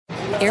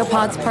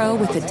AirPods Pro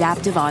with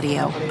adaptive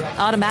audio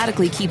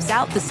automatically keeps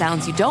out the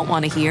sounds you don't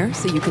want to hear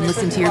so you can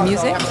listen to your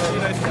music,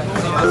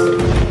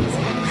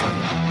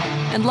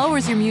 and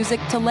lowers your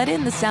music to let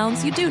in the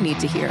sounds you do need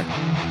to hear.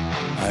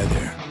 Hi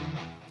there.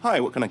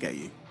 Hi, what can I get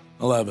you?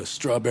 I'll have a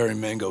strawberry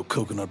mango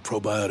coconut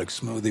probiotic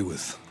smoothie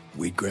with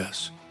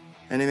wheatgrass.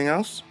 Anything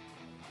else?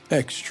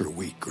 Extra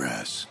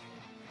wheatgrass.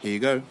 Here you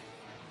go.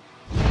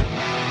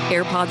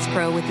 AirPods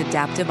Pro with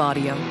adaptive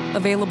audio.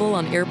 Available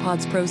on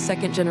AirPods Pro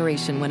 2nd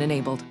generation when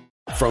enabled.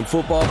 From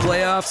football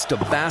playoffs to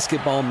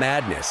basketball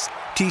madness,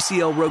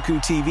 TCL Roku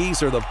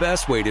TVs are the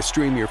best way to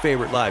stream your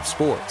favorite live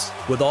sports.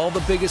 With all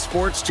the biggest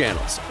sports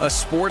channels, a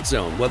sports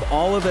zone with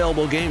all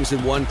available games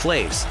in one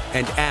place,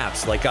 and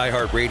apps like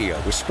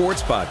iHeartRadio with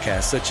sports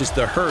podcasts such as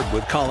The Herd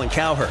with Colin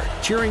Cowherd.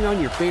 Cheering on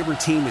your favorite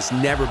team has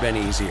never been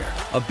easier.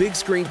 A big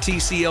screen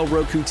TCL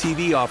Roku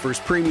TV offers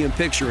premium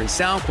picture and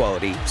sound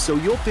quality, so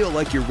you'll feel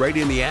like you're right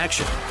in the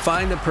action.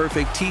 Find the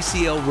perfect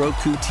TCL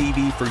Roku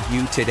TV for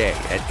you today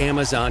at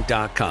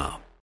Amazon.com.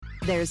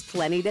 There's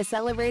plenty to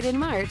celebrate in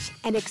March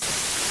and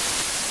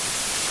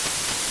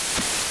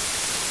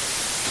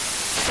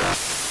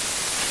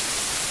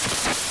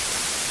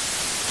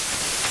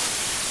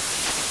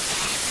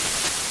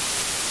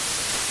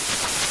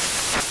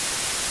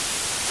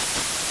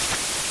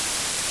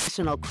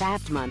National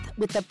Craft Month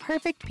with the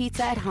perfect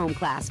pizza at home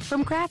class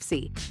from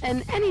Craftsy.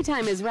 And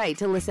anytime is right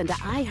to listen to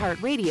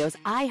iHeartRadio's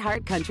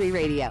iHeartCountry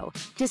Radio.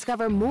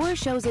 Discover more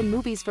shows and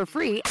movies for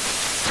free.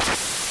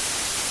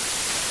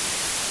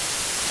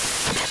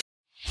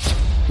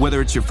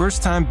 Whether it's your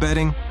first time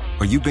betting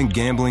or you've been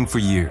gambling for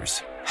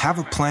years, have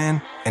a plan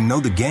and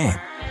know the game.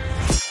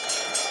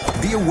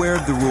 Be aware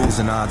of the rules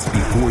and odds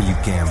before you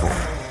gamble.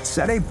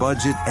 Set a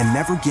budget and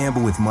never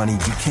gamble with money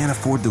you can't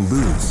afford to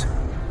lose.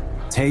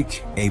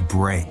 Take a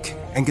break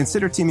and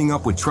consider teaming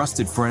up with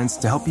trusted friends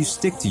to help you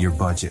stick to your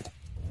budget.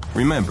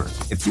 Remember,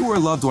 if you or a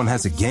loved one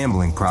has a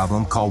gambling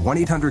problem, call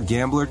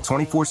 1-800-GAMBLER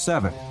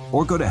 24/7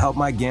 or go to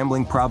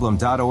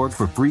helpmygamblingproblem.org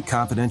for free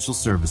confidential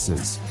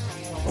services.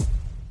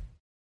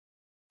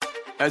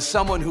 As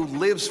someone who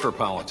lives for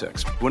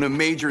politics, when a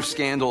major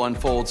scandal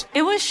unfolds,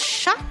 it was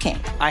shocking.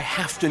 I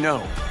have to know,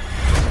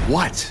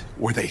 what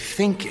were they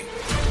thinking?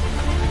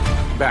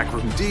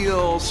 Backroom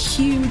deals,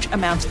 huge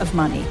amounts of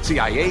money,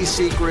 CIA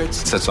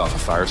secrets, sets off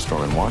a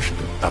firestorm in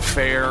Washington,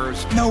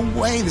 affairs. No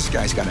way this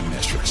guy's got a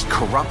mistress.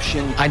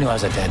 Corruption. I knew I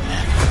was a dead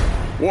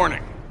man.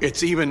 Warning,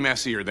 it's even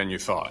messier than you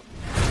thought.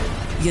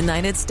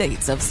 United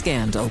States of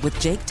Scandal with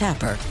Jake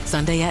Tapper,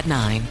 Sunday at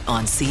 9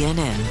 on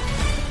CNN.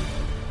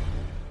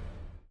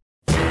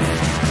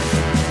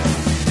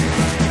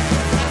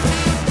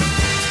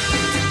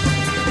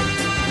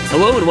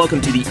 Hello and welcome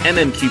to the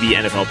MMQB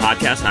NFL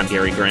podcast. I'm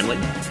Gary Granley.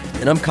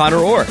 And I'm Connor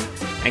Orr.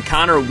 And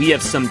Connor, we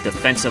have some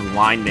defensive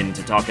linemen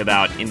to talk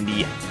about in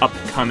the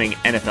upcoming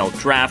NFL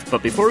draft.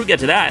 But before we get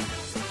to that,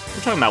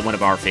 we're talking about one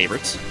of our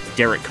favorites,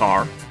 Derek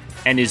Carr,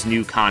 and his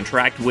new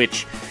contract,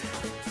 which,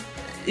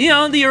 you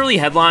know, the early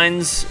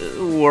headlines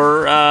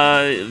were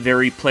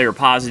very player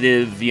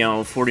positive, you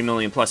know, $40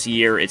 million plus a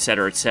year, et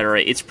cetera, et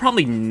cetera. It's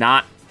probably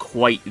not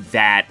quite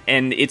that.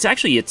 And it's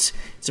actually, it's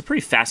a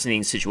pretty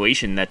fascinating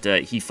situation that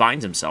he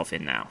finds himself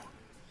in now.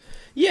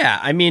 Yeah,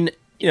 I mean,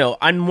 you know,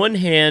 on one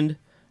hand,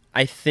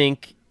 I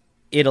think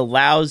it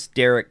allows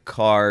Derek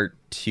Carr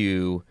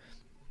to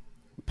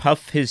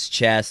puff his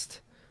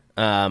chest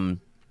and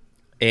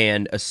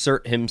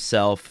assert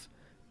himself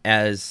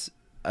as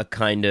a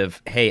kind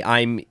of, hey,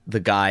 I'm the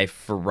guy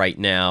for right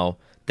now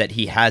that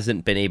he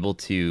hasn't been able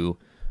to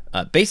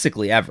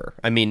basically ever.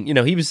 I mean, you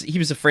know, he was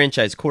a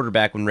franchise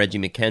quarterback when Reggie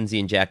McKenzie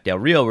and Jack Del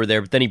Rio were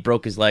there, but then he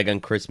broke his leg on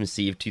Christmas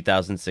Eve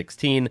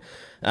 2016.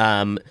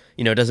 You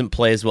know, doesn't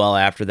play as well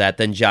after that.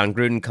 Then John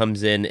Gruden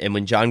comes in, and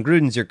when John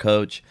Gruden's your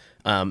coach,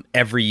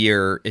 every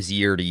year is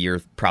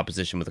year-to-year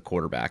proposition with a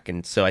quarterback.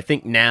 And so I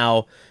think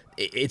now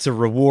it's a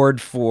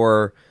reward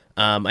for...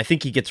 I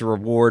think he gets a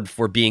reward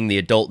for being the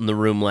adult in the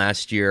room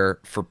last year,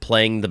 for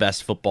playing the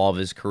best football of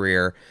his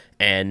career,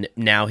 and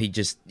now he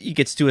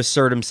gets to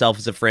assert himself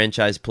as a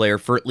franchise player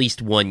for at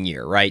least 1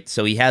 year, right?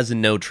 So he has a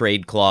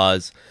no-trade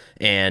clause,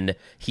 and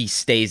he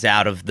stays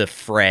out of the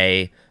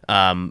fray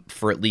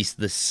for at least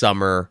this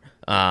summer,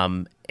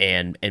 and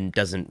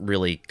doesn't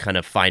really kind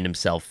of find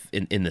himself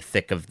in the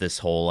thick of this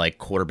whole like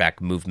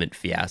quarterback movement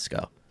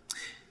fiasco.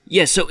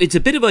 Yeah, so it's a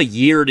bit of a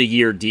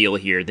year-to-year deal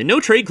here. The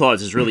no-trade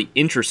clause is really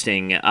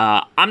interesting.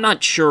 I'm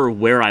not sure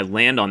where I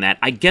land on that.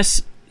 I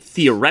guess,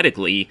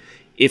 theoretically,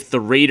 if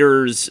the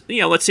Raiders, you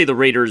know, let's say the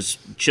Raiders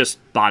just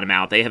bottom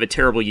out. They have a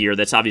terrible year.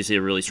 That's obviously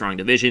a really strong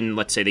division.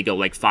 Let's say they go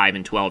like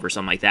 5-12 or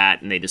something like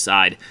that, and they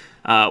decide,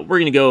 we're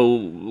going to go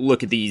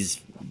look at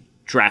these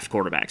draft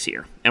quarterbacks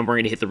here, and we're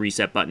going to hit the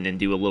reset button and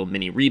do a little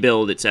mini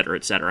rebuild, et cetera,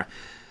 et cetera.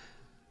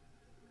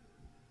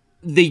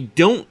 They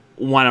don't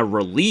want to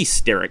release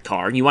Derek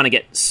Carr. You want to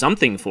get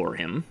something for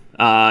him.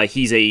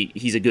 He's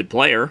a good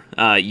player.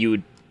 You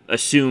would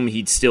assume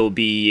he'd still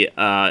be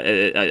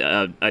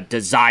a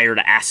desired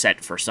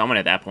asset for someone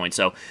at that point.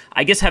 So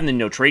I guess having the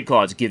no trade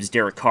clause gives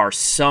Derek Carr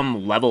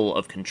some level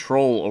of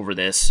control over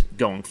this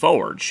going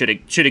forward. Should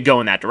it go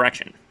in that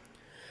direction?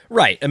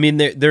 Right. I mean,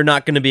 they're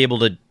not going to be able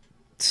to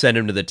send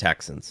him to the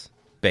Texans,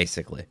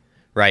 basically.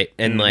 Right.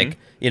 And like,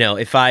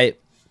 if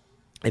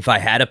I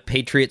had a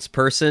Patriots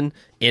person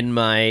in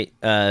my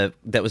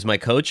that was my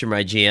coach or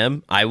my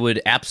GM, I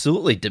would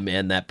absolutely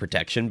demand that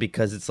protection,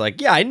 because it's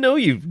like, yeah, I know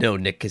you know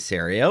Nick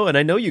Caserio, and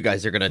I know you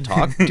guys are going to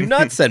talk. Do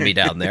not send me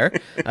down there.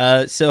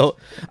 So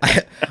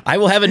I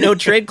will have a no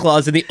trade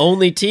clause, and the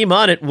only team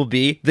on it will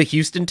be the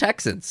Houston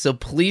Texans. So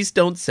please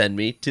don't send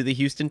me to the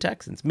Houston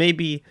Texans.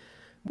 Maybe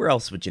where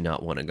else would you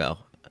not want to go?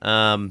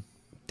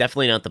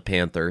 Definitely not the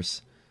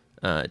Panthers.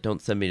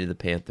 Don't send me to the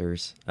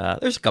Panthers.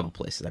 There's a couple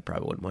places I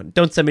probably wouldn't want.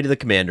 Don't send me to the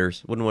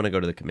Commanders. Wouldn't want to go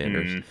to the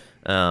Commanders.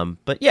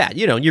 But yeah,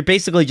 you're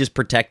basically just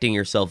protecting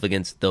yourself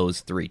against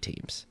those three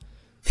teams,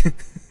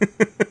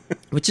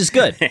 which is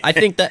good. I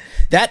think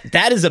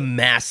that is a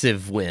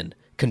massive win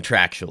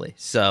contractually.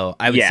 So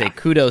I would say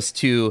kudos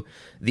to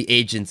the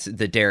agents,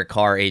 the Derek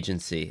Carr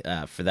agency,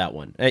 for that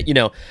one.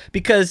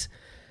 Because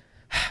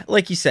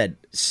like you said,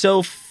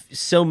 so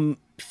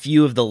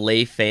few of the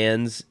lay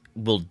fans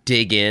will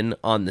dig in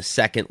on the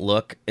second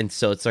look, and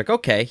so it's like,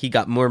 okay, he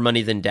got more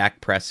money than Dak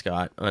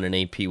Prescott on an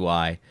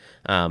APY.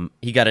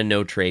 He got a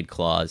no trade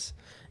clause,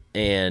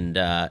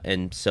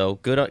 and so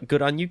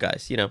good on you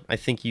guys. I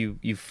think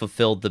you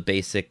fulfilled the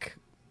basic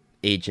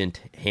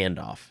agent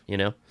handoff.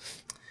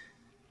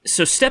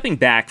 So stepping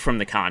back from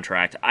the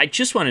contract, I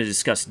just want to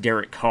discuss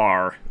Derek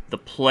Carr, the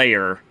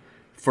player,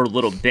 for a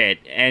little bit,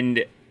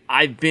 and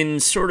I've been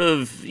sort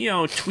of,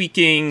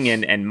 tweaking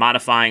and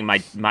modifying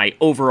my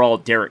overall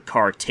Derek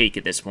Carr take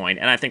at this point,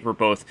 and I think we're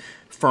both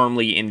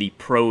firmly in the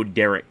pro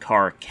Derek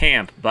Carr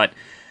camp, but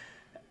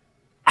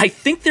I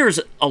think there's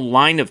a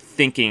line of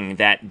thinking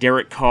that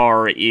Derek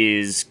Carr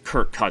is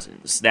Kirk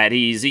Cousins, that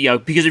he's,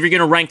 because if you're going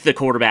to rank the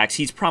quarterbacks,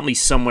 he's probably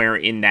somewhere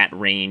in that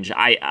range.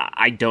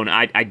 I don't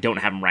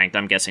have him ranked.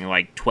 I'm guessing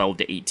like 12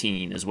 to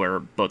 18 is where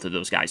both of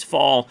those guys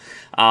fall.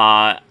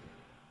 I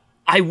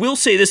will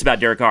say this about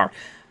Derek Carr.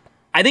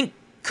 I think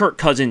Kirk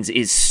Cousins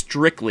is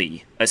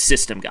strictly a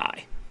system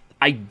guy.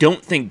 I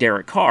don't think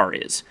Derek Carr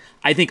is.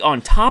 I think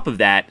on top of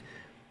that,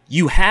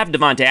 you have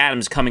Davante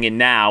Adams coming in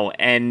now,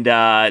 and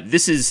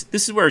this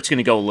is where it's going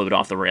to go a little bit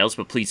off the rails,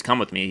 but please come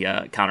with me,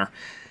 Connor.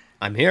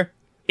 I'm here.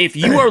 If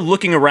you are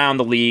looking around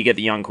the league at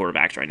the young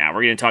quarterbacks right now,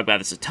 we're going to talk about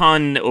this a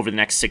ton over the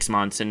next 6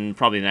 months and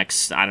probably the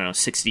next,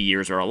 60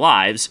 years of our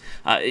lives.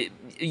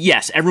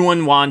 Yes,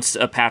 everyone wants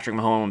a Patrick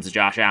Mahomes, a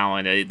Josh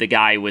Allen, the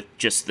guy with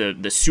just the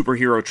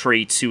superhero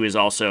traits who is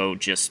also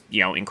just,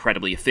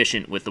 incredibly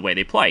efficient with the way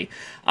they play.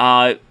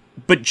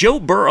 But Joe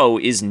Burrow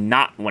is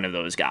not one of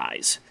those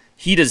guys.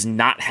 He does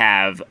not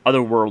have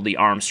otherworldly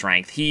arm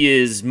strength. He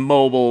is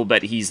mobile,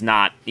 but he's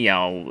not, he's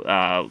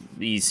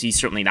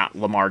certainly not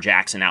Lamar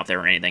Jackson out there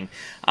or anything.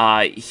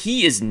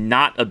 He is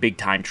not a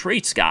big-time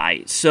traits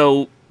guy,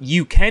 so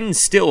you can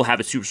still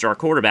have a superstar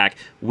quarterback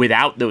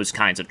without those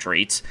kinds of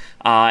traits.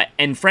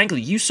 And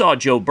frankly, you saw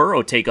Joe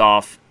Burrow take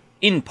off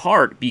in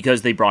part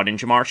because they brought in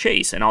Jamar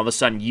Chase, and all of a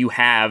sudden you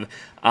have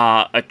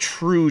a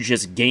true,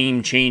 just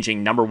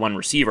game-changing number one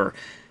receiver.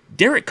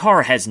 Derek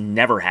Carr has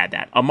never had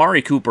that.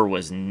 Amari Cooper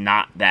was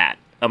not that.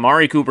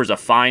 Amari Cooper's a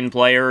fine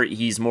player.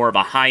 He's more of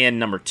a high-end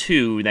number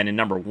two than a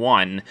number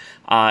one.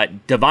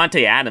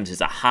 Davante Adams is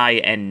a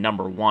high-end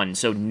number one.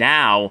 So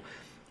now,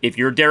 if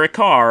you're Derek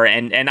Carr,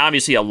 and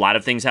obviously a lot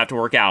of things have to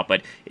work out,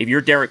 but if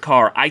you're Derek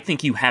Carr, I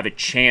think you have a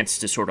chance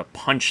to sort of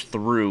punch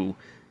through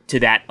to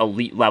that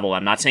elite level.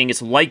 I'm not saying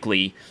it's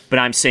likely, but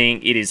I'm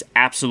saying it is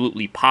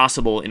absolutely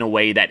possible in a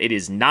way that it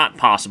is not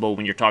possible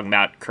when you're talking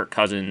about Kirk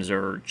Cousins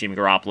or Jimmy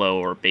Garoppolo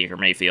or Baker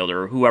Mayfield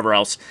or whoever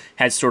else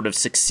has sort of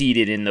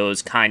succeeded in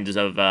those kinds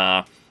of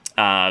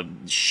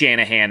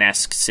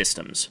Shanahan-esque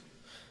systems.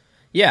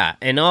 Yeah,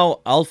 and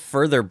I'll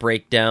further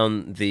break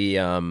down the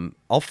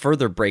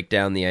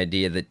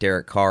idea that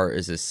Derek Carr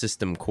is a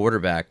system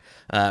quarterback.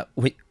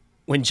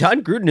 When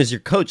John Gruden is your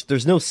coach,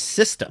 there's no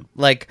system.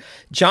 Like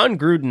John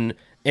Gruden.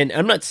 And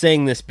I'm not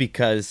saying this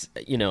because,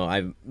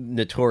 I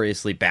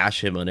notoriously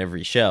bash him on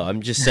every show.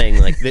 I'm just saying,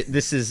 like,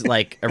 this is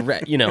like, John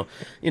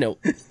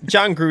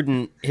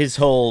Gruden, his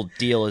whole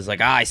deal is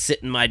like, I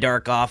sit in my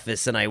dark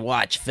office and I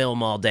watch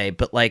film all day.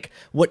 But, like,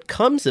 what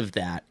comes of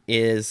that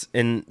is,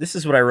 and this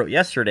is what I wrote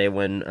yesterday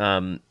when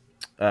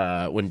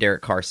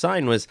Derek Carr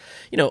signed was,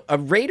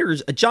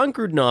 a John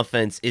Gruden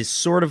offense is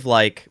sort of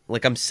like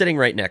I'm sitting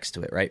right next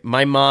to it, right?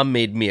 My mom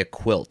made me a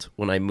quilt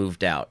when I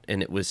moved out,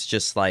 and it was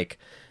just like,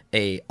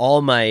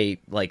 all my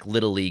like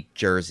little league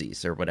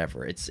jerseys or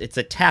whatever. It's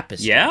a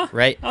tapestry,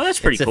 right? Oh,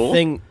 that's pretty cool.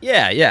 Thing,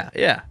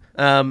 yeah.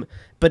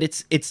 But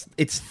it's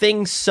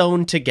things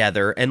sewn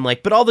together, and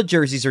but all the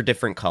jerseys are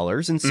different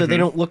colors, and so they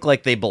don't look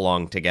like they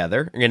belong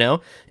together,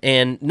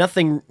 And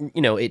nothing,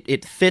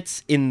 it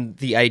fits in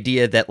the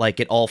idea that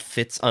it all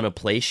fits on a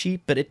play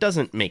sheet, but it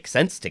doesn't make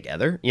sense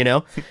together,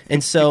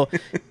 And so,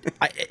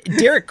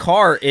 Derek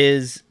Carr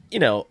is,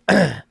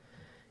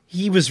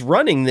 he was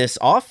running this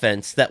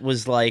offense that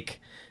was like,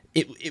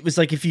 it was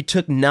like if you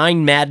took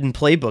 9 Madden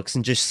playbooks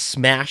and just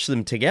smashed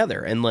them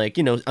together. And like,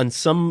 on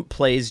some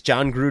plays,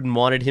 John Gruden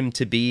wanted him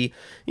to be,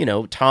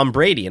 Tom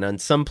Brady. And on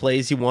some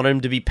plays, he wanted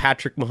him to be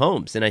Patrick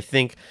Mahomes. And I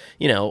think,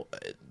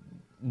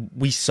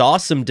 we saw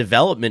some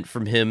development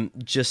from him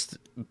just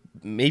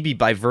maybe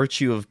by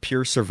virtue of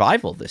pure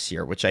survival this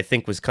year, which I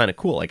think was kind of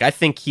cool. Like, I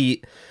think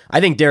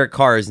Derek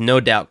Carr has no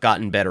doubt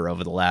gotten better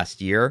over the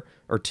last year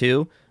or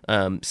two,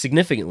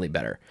 significantly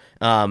better.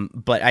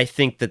 But I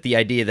think that the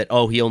idea that,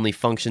 he only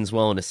functions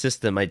well in a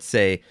system, I'd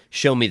say,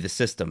 show me the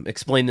system.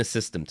 Explain the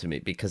system to me,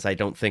 because I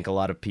don't think a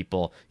lot of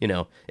people,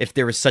 if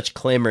there was such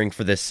clamoring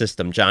for this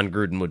system, John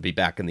Gruden would be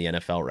back in the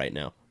NFL right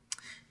now.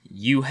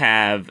 You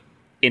have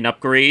an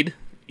upgrade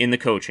in the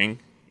coaching.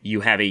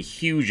 You have a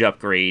huge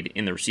upgrade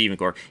in the receiving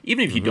corps.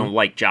 Even if you don't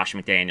like Josh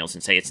McDaniels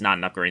and say it's not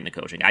an upgrade in the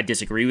coaching, I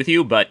disagree with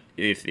you, but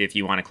if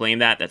you want to claim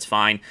that, that's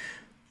fine.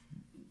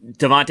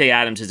 Davante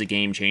Adams is a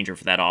game changer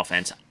for that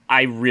offense.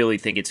 I really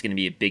think it's going to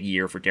be a big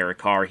year for Derek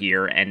Carr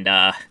here, and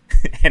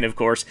and of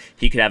course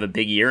he could have a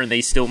big year, and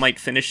they still might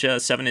finish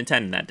 7-10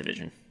 in that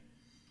division.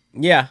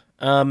 Yeah,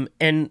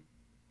 and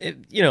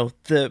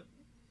the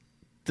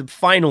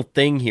final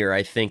thing here,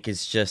 I think,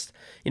 is just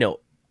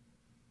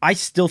I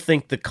still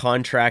think the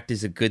contract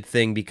is a good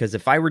thing, because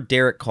if I were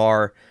Derek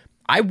Carr,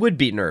 I would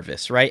be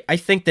nervous, right? I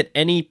think that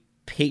any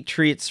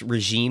Patriots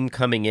regime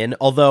coming in,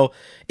 although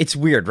it's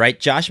weird, right?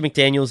 Josh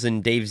McDaniels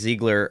and Dave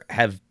Ziegler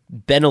have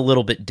been a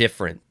little bit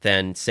different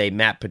than, say,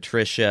 Matt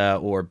Patricia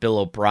or Bill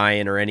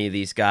O'Brien or any of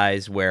these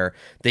guys, where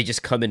they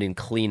just come in and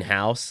clean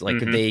house. Like,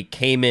 they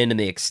came in and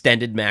they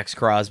extended Max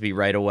Crosby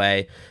right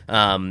away.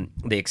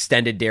 They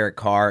extended Derek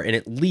Carr, and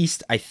at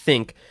least I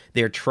think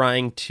they're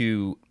trying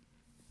to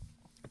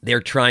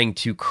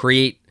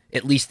create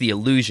at least the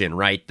illusion,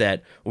 right,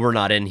 that we're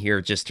not in here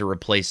just to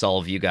replace all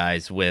of you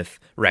guys with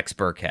Rex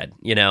Burkhead,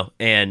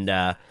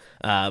 and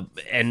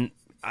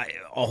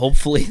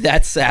hopefully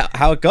that's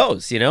how it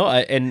goes,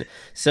 and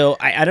so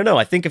I don't know.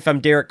 I think if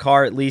I'm Derek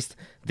Carr, at least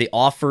the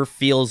offer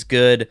feels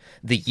good.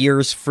 The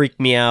years freak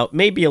me out,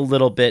 maybe a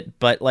little bit,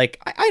 but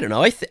like, I don't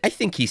know. I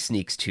think he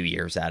sneaks 2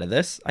 years out of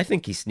this. I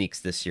think he sneaks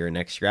this year and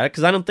next year out,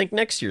 because I don't think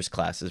next year's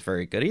class is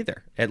very good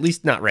either, at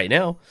least not right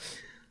now.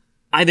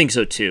 I think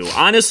so too.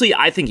 Honestly,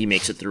 I think he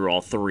makes it through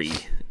all three,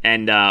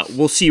 and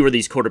we'll see where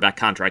these quarterback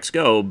contracts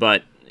go.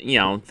 But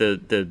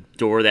the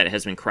door that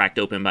has been cracked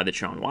open by the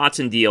Deshaun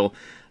Watson deal,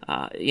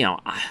 I mean,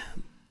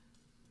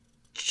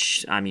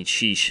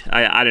 sheesh.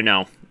 I don't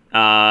know.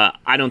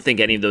 I don't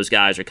think any of those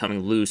guys are coming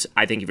loose.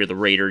 I think if you're the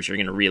Raiders, you're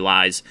going to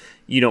realize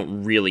you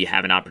don't really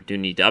have an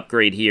opportunity to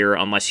upgrade here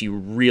unless you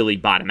really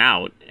bottom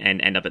out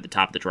and end up at the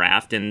top of the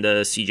draft,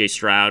 and C.J.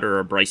 Stroud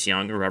or Bryce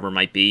Young or whoever it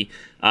might be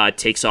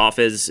takes off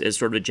as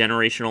sort of a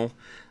generational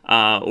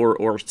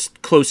or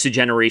close to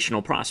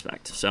generational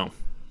prospect. So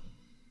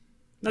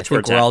that's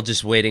where we're all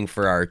just waiting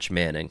for Arch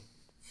Manning.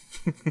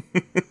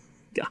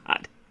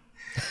 God.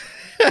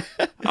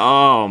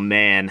 Oh,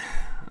 man.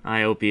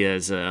 I hope he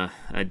has a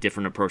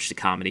different approach to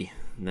comedy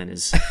than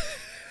his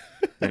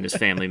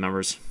family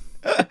members.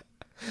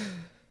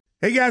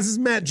 Hey guys, this is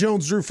Matt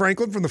Jones, Drew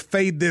Franklin from the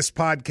Fade This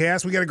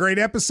podcast. We got a great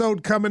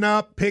episode coming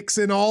up, picks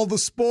in all the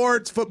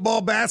sports, football,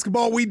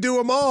 basketball, we do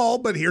them all,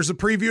 but here's a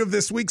preview of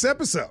this week's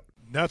episode.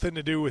 Nothing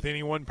to do with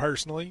anyone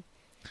personally,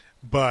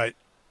 but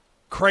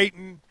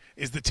Creighton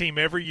is the team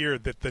every year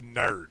that the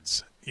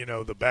nerds,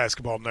 the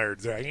basketball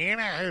nerds, they're like,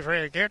 who's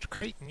really good?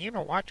 Creighton,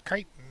 watch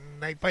Creighton.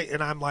 They play,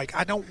 and I'm like,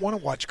 I don't want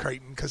to watch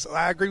Creighton, because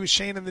I agree with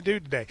Shane and the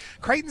dude today.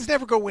 Creighton's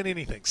never going to win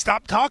anything.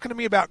 Stop talking to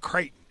me about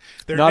Creighton.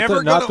 They're not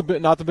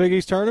the Big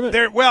East tournament.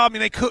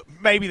 They could,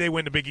 maybe they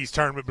win the Big East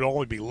tournament, but it'll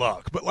only be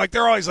luck. But like,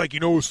 they're always like,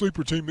 a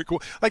sleeper team that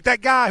cool. Like that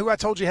guy who I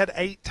told you had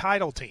 8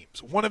 title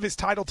teams. One of his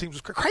title teams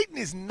was Creighton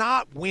is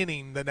not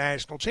winning the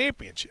national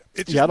championship.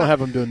 I don't have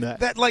them doing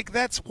that.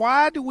 That's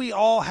why do we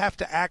all have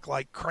to act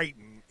like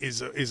Creighton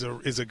is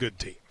a good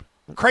team?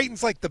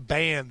 Creighton's like the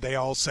band they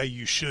all say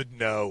you should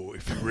know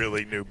if you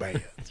really knew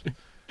bands.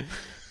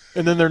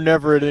 And then they're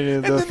never at any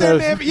of those.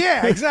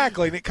 Yeah,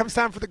 exactly. And it comes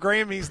time for the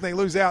Grammys, and they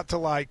lose out to,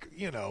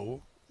 Lil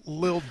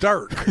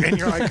Durk. And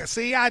you're like,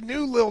 see, I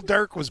knew Lil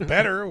Durk was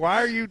better. Why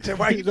are you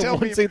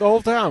telling me? See the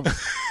whole time.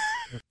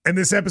 And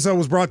this episode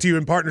was brought to you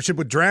in partnership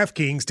with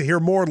DraftKings. To hear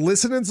more,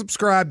 listen and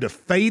subscribe to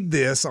Fade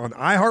This on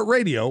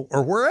iHeartRadio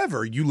or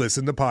wherever you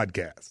listen to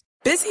podcasts.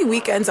 Busy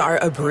weekends are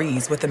a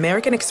breeze with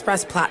American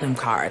Express Platinum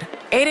Card.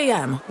 8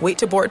 a.m., wait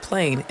to board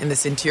plane in the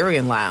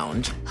Centurion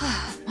Lounge.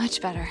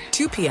 Much better.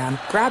 2 p.m.,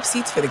 grab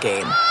seats for the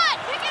game.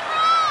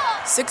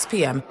 6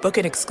 p.m., book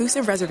an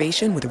exclusive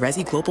reservation with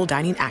Resi Global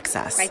Dining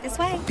Access. Right this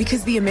way.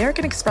 Because the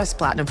American Express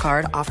Platinum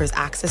Card offers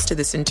access to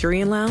the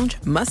Centurion Lounge,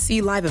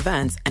 must-see live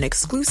events, and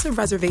exclusive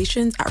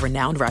reservations at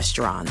renowned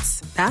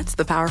restaurants. That's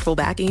the powerful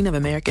backing of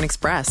American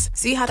Express.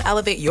 See how to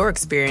elevate your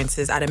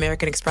experiences at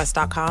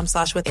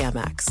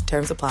americanexpress.com/withAmex.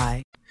 Terms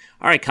apply.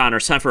 All right, Connor,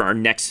 it's time for our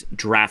next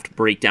draft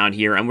breakdown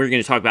here, and we're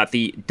going to talk about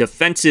the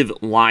defensive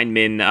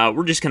linemen.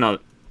 We're just going to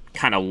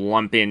kind of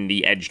lump in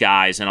the edge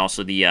guys and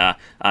also the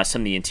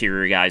some of the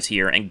interior guys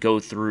here and go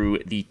through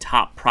the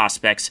top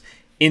prospects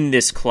in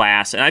this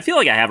class. And I feel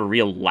like I have a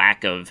real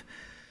lack of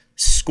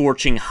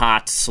scorching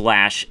hot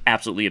 /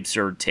 absolutely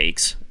absurd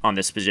takes on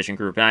this position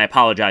group, and I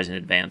apologize in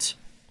advance.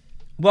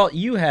 Well,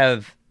 you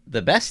have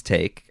the best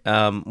take,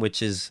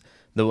 which is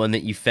the one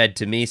that you fed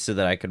to me so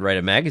that I could write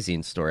a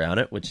magazine story on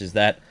it, which is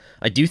that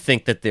I do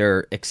think that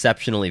they're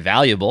exceptionally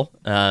valuable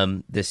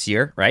this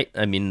year, right?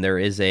 I mean, there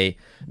is a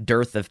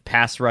dearth of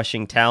pass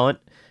rushing talent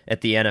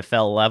at the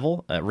NFL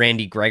level.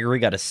 Randy Gregory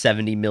got a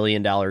 $70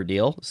 million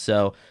deal,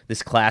 so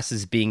this class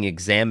is being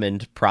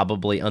examined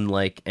probably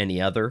unlike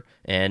any other,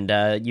 and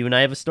you and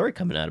I have a story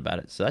coming out about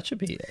it, so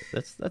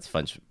that's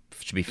fun.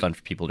 Should be fun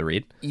for people to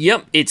read.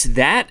 Yep, it's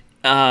that,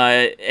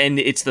 and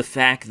it's the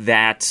fact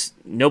that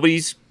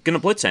nobody's going to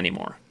blitz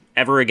anymore,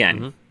 ever again.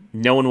 Mm-hmm.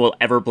 No one will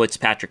ever blitz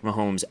Patrick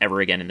Mahomes ever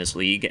again in this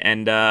league.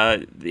 And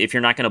if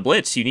you're not going to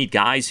blitz, you need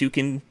guys who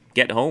can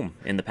get home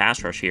in the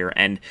pass rush here.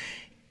 And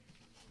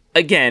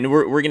again,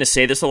 we're going to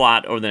say this a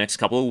lot over the next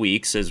couple of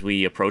weeks as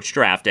we approach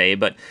draft day,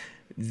 but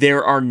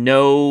there are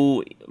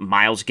no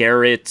Myles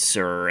Garretts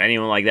or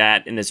anyone like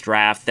that in this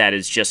draft that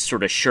is just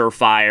sort of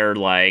surefire,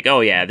 like,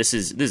 oh yeah, this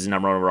is a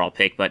number one overall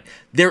pick. But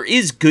there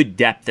is good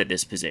depth at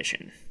this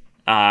position.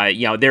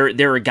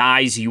 There are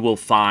guys you will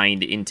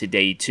find in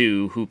today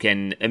too who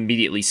can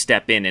immediately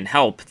step in and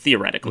help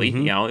theoretically.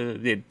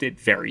 Mm-hmm. It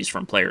varies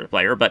from player to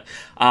player, but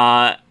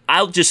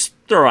I'll just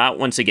throw out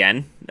once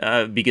again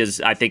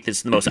because I think this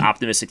is the most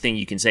optimistic thing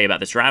you can say about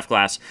this draft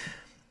class.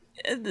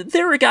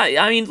 There are guys.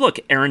 I mean, look,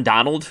 Aaron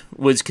Donald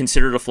was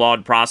considered a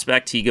flawed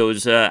prospect. He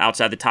goes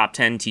outside the top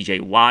 10. T.J.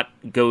 Watt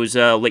goes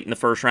late in the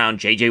first round.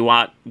 J.J.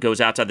 Watt goes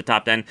outside the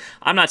top 10.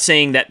 I'm not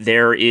saying that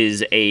there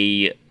is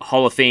a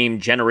Hall of Fame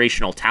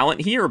generational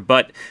talent here,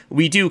 but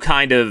we do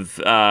kind of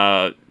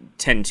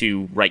tend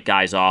to write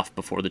guys off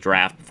before the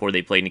draft, before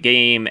they play in the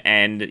game,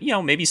 and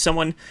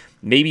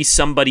maybe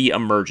somebody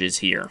emerges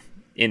here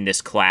in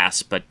this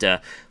class.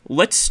 But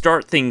let's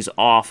start things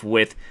off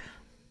with,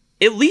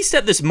 at least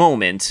at this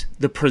moment,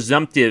 the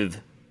presumptive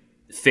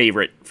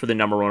favorite for the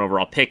number one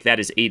overall pick. That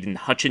is Aiden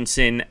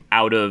Hutchinson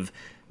out of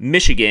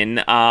Michigan.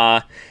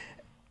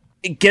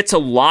 It gets a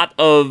lot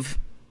of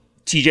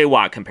TJ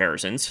Watt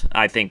comparisons,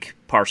 I think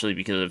partially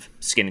because of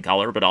skin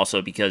color, but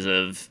also because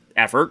of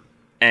effort.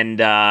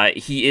 And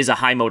he is a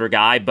high motor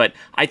guy, but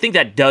I think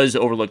that does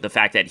overlook the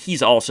fact that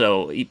he's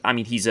also, I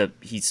mean, he's a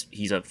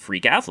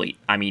freak athlete.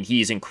 I mean,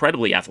 he's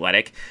incredibly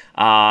athletic,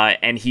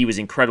 and he was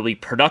incredibly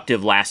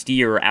productive last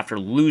year after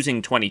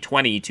losing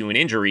 2020 to an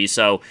injury.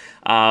 So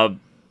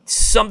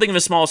something of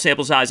a small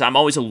sample size. I'm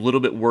always a little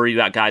bit worried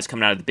about guys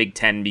coming out of the Big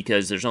Ten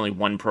because there's only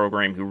one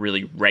program who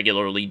really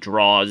regularly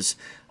draws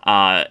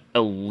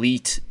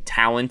elite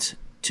talent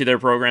to their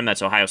program.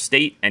 That's Ohio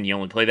State, and you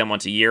only play them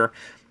once a year.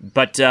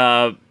 But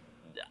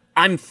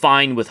I'm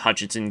fine with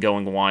Hutchinson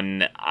going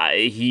one.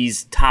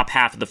 He's top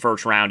half of the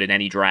first round in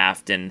any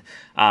draft, and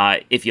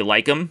if you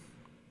like him,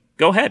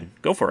 go ahead,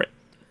 go for it.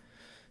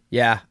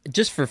 Yeah,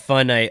 just for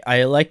fun,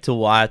 I like to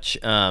watch.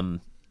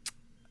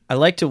 I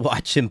like to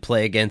watch him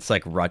play against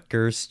like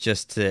Rutgers,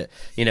 just to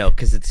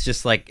because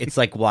it's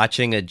like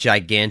watching a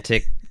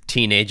gigantic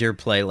teenager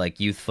play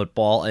like youth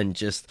football, and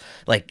just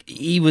like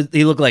he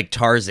looked like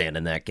Tarzan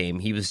in that game.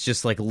 He was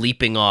just like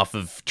leaping off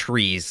of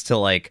trees to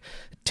like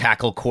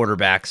tackle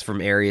quarterbacks from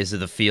areas of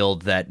the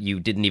field that you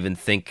didn't even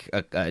think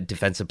a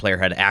defensive player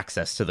had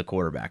access to the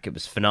quarterback. It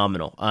was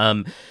phenomenal.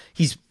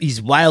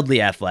 He's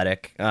wildly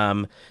athletic.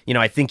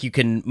 I think you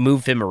can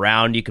move him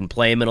around. You can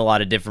play him in a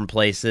lot of different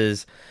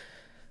places.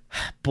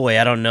 Boy,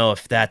 I don't know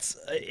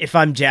if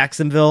I'm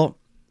Jacksonville.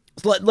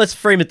 Let's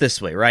frame it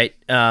this way, right?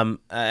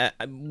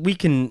 We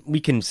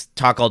can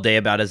talk all day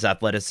about his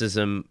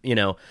athleticism,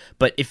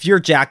 but if you're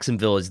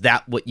Jacksonville, is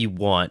that what you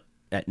want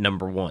at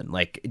number one?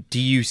 Like, do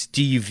you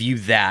view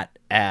that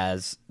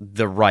as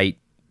the right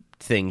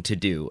thing to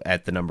do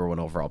at the number one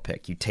overall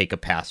pick? You take a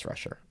pass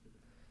rusher.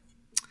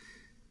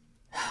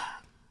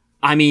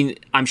 I mean,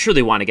 I'm sure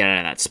they want to get out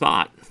of that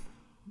spot.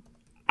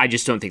 I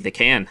just don't think they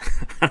can.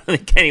 I don't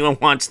think anyone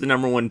wants the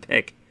number one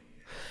pick.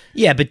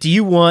 Yeah, but do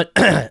you want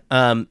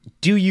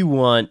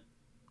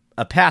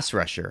a pass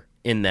rusher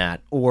in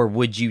that, or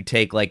would you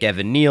take like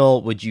Evan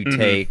Neal? Would you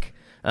take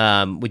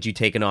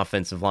an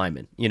offensive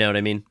lineman? You know what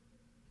I mean?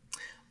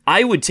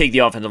 I would take the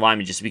offensive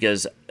lineman just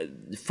because,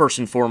 first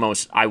and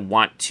foremost, I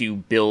want to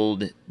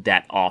build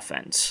that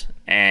offense,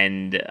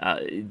 and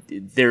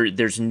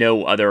there's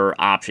no other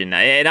option.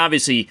 And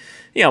obviously,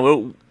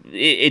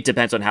 it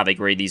depends on how they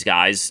grade these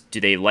guys. Do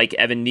they like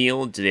Evan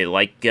Neal? Do they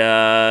like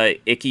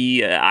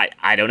Icky?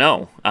 I don't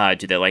know.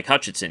 Do they like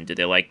Hutchinson? Do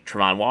they like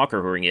Travon Walker,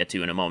 who we're going to get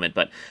to in a moment?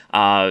 But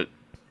I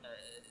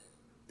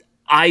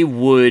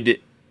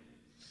would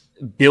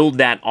build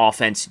that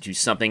offense into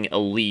something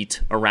elite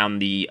around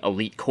the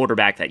elite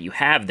quarterback that you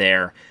have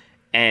there,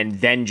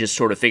 and then just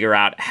sort of figure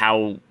out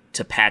how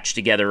to patch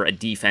together a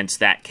defense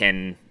that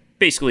can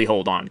basically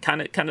hold on.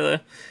 Kind of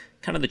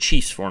the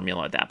Chiefs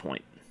formula at that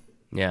point.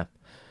 Yeah.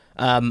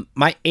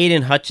 My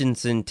Aiden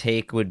Hutchinson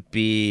take would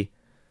be,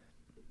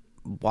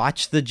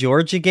 watch the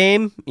Georgia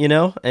game,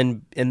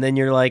 and then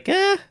you're like,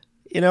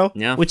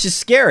 Yeah. which is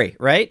scary,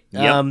 right?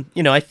 Yep.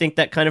 I think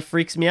that kind of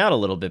freaks me out a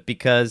little bit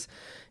because,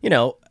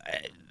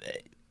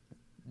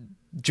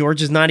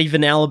 Georgia's not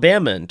even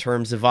Alabama in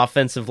terms of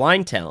offensive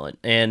line talent.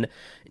 And,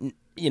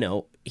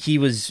 he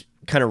was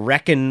kind of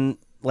wrecking,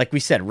 like we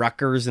said,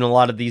 Rutgers and a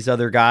lot of these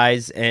other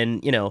guys.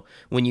 And,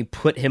 when you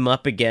put him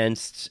up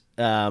against,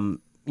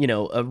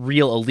 a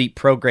real elite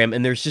program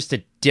and there's just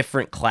a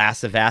different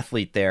class of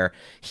athlete there,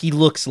 he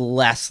looks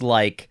less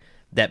like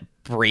that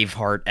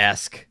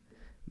Braveheart-esque.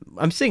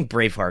 I'm saying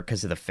Braveheart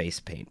because of the face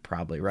paint,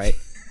 probably, right?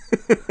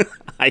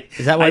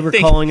 Is that why we're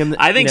calling him?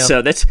 I think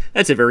so. That's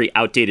a very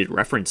outdated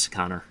reference,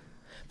 Connor.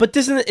 But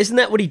isn't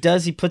that what he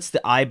does? He puts the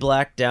eye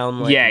black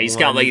down. Like, yeah, he's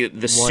got like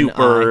the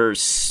super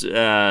is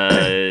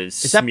that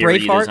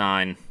smeary Braveheart?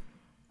 Design.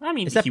 I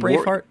mean, is that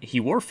Braveheart? He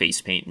wore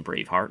face paint in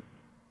Braveheart.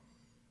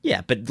 Yeah,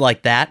 but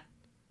like that.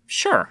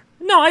 Sure.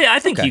 No, I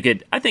think Okay. you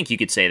could. I think you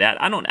could say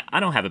that. I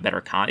don't have a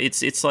better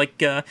It's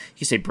like you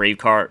say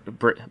Bravecart.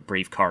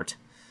 Bravecart.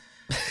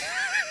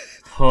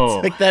 Oh,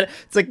 It's like that.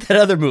 It's like that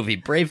other movie,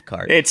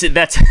 Braveheart.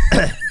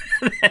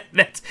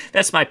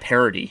 That's my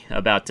parody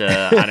about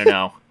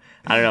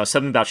I don't know,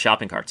 something about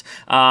shopping carts.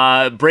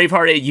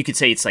 Braveheart, you could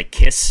say it's like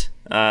Kiss.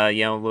 A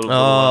little.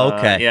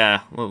 Okay.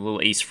 Yeah, a little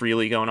Ace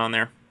Frehley going on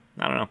there.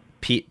 I don't know.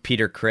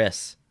 Peter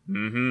Criss.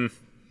 Mm-hmm.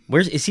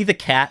 Is he the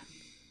cat?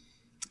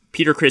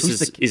 Peter Criss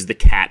is the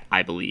cat,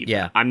 I believe.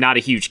 Yeah. I'm not a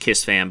huge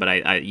Kiss fan, but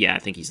I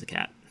think he's the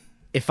cat.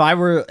 If I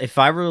were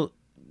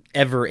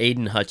ever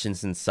Aiden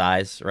Hutchinson's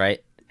size,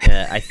 right?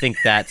 I think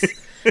that's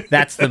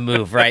the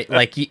move, right?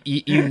 Like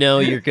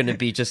you're going to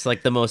be just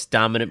like the most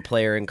dominant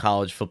player in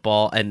college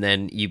football, and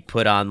then you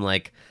put on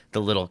like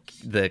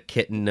the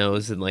kitten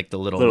nose and like the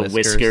little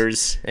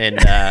whiskers, and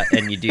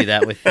you do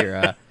that with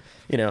your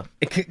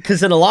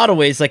because in a lot of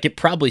ways, like it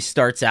probably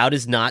starts out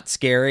as not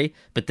scary,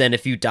 but then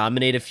if you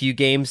dominate a few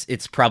games,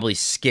 it's probably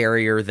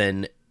scarier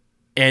than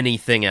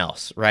anything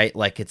else, right?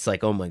 Like it's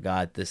like, oh my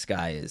God, this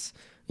guy is.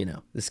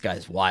 This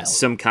guy's wild.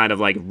 Some kind of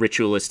like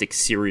ritualistic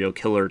serial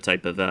killer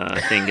type of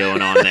thing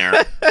going on there.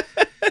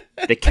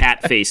 The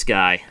cat face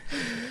guy.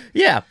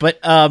 Yeah,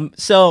 but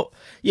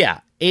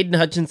Aiden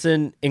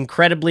Hutchinson,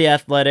 incredibly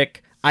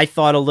athletic. I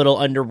thought a little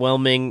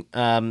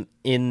underwhelming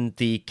in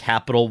the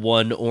Capital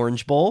One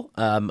Orange Bowl.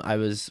 I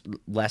was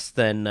less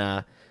than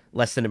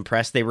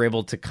impressed. They were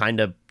able to kind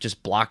of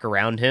just block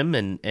around him,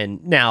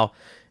 and now.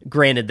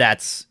 Granted,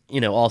 that's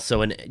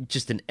also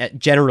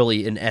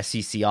generally an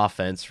SEC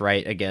offense,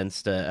 right,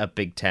 against a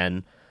Big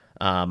Ten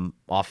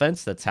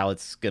offense. That's how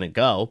it's gonna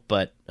go.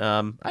 But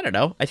I don't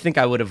know. I think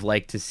I would have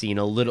liked to seen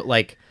a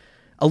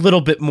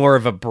little bit more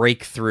of a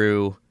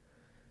breakthrough,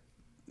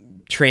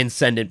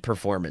 transcendent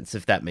performance,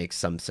 if that makes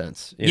some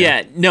sense.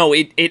 Yeah, no,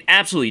 it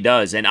absolutely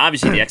does. And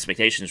obviously the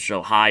expectations are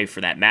so high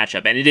for that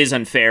matchup. And it is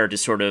unfair to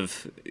sort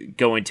of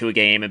go into a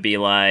game and be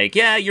like,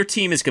 yeah, your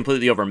team is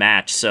completely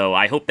overmatched. So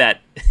I hope that,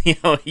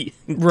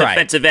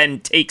 defensive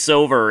end takes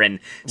over and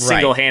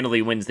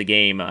single-handedly wins the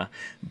game.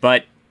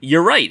 But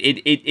you're right.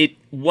 It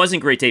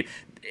wasn't great tape.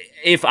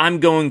 If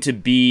I'm going to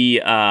be,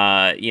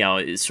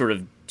 sort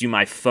of do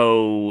my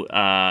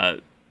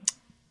faux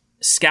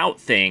scout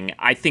thing,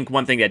 I think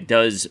one thing that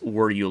does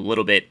worry you a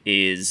little bit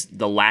is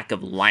the lack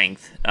of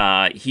length.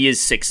 He is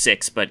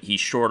 6'6", but he's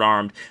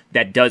short-armed.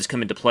 That does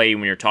come into play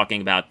when you're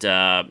talking about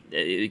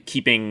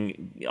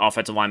keeping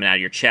offensive linemen out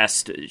of your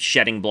chest,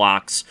 shedding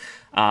blocks,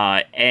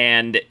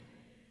 and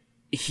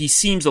he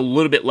seems a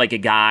little bit like a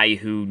guy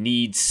who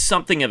needs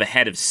something of a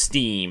head of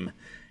steam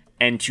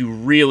and to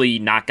really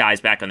knock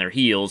guys back on their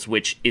heels,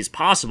 which is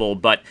possible,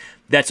 but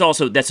that's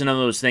another of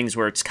those things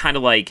where it's kind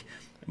of like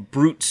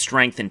brute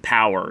strength and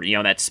power,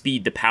 that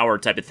speed to power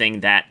type of thing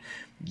that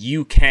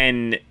you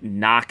can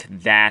knock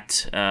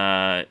that.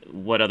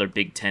 What other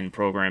Big Ten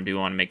program do you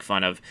want to make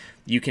fun of?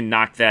 You can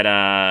knock that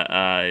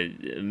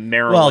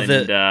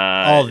Maryland.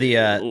 Well,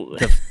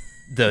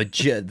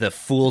 the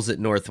fools at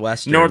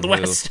Northwestern.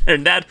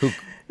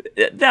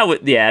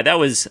 That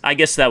was I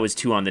guess that was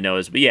too on the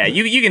nose, but yeah,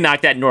 you can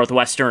knock that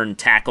Northwestern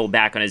tackle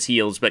back on his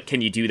heels, but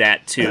can you do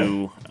that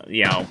to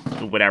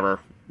whatever?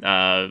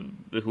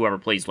 Whoever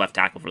plays left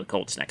tackle for the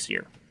Colts next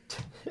year.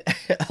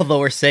 Although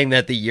we're saying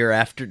that the year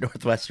after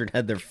Northwestern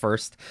had their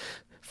first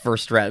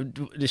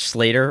round,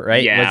 Slater,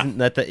 right? Yeah. Wasn't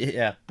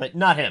that but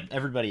not him.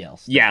 Everybody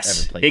else.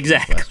 Yes, ever played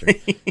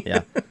exactly.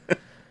 Yeah.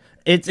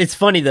 It's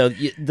funny though,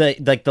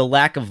 the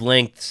lack of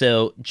length.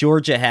 So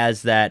Georgia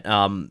has that.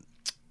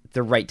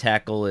 The right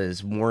tackle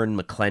is Warren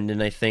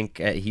McClendon, I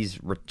think. I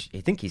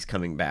think he's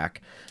coming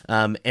back.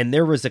 And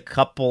there was a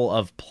couple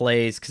of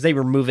plays because they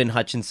were moving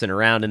Hutchinson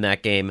around in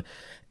that game,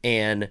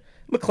 and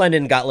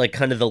McClendon got like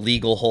kind of the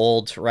legal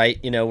hold, right?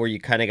 Where you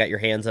kind of got your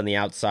hands on the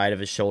outside of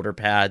his shoulder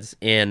pads,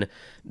 and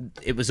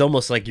it was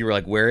almost like you were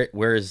like, where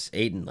is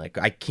Aiden? Like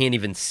I can't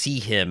even see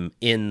him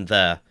in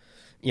the,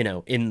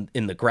 in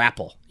the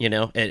grapple,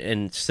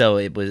 and so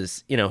it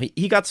was,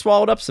 he got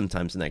swallowed up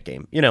sometimes in that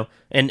game,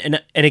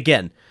 and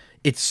again,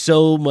 it's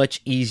so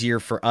much easier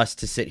for us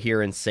to sit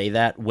here and say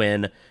that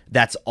when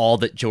that's all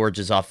that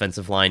Georgia's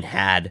offensive line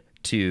had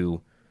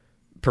to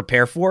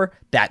prepare for.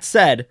 That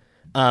said,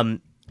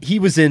 he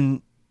was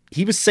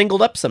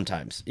singled up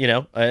sometimes,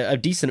 a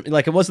decent,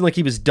 like it wasn't like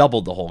he was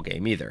doubled the whole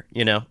game either,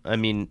 I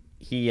mean,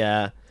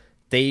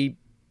 they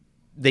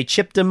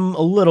chipped him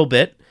a little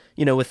bit,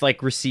 with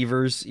like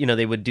receivers,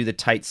 they would do the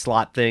tight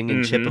slot thing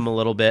and chip him a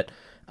little bit.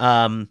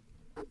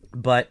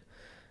 But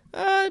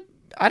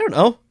I don't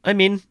know. I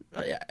mean,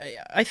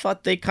 I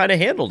thought they kind of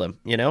handled him,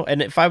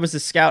 and if I was a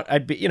scout,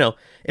 I'd be,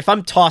 if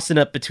I'm tossing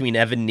up between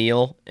Evan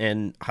Neal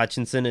and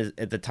Hutchinson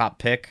at the top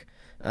pick,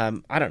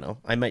 I don't know.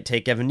 I might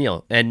take Evan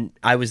Neal. And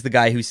I was the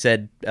guy who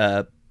said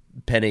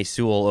Penei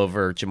Sewell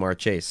over Jamar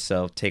Chase,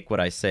 so take what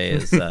I say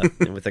as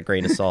with a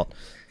grain of salt.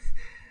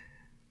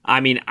 I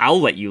mean,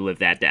 I'll let you live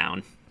that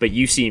down, but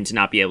you seem to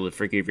not be able to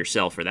forgive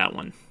yourself for that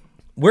one.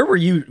 Where were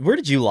you? Where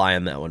did you lie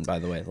on that one, by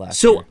the way,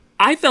 last year? So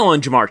I fell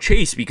on Jamar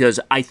Chase because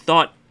I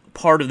thought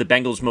part of the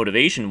Bengals'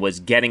 motivation was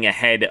getting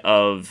ahead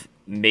of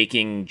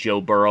making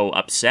Joe Burrow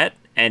upset,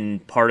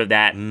 and part of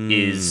that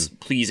is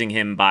pleasing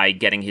him by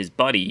getting his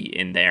buddy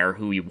in there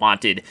who he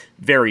wanted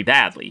very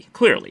badly,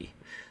 clearly.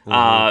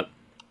 And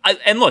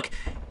look,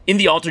 in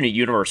the alternate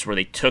universe where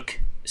they took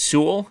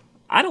Sewell,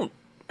 I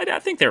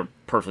think they're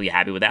perfectly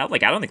happy with that.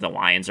 Like, I don't think the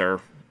Lions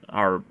are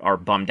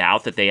bummed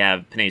out that they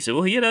have Penei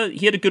Sewell. He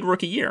had a good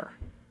rookie year.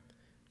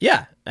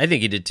 Yeah, I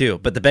think he did too.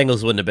 But the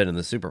Bengals wouldn't have been in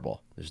the Super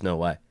Bowl. There's no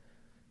way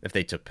if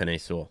they took Penei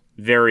Sewell.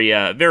 Very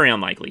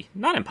unlikely.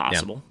 Not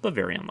impossible, but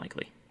very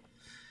unlikely.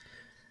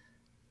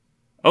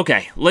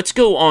 Okay, let's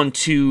go on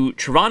to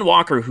Travon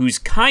Walker, who's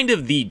kind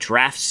of the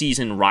draft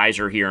season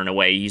riser here in a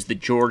way. He's the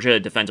Georgia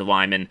defensive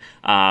lineman.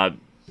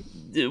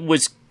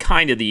 Was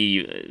kind of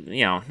the,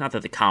 not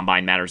that the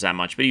combine matters that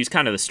much, but he was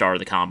kind of the star of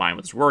the combine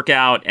with his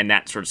workout, and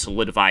that sort of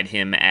solidified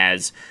him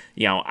as,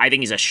 I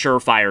think he's a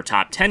surefire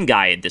top 10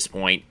 guy at this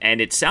point, and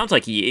it sounds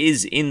like he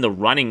is in the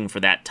running for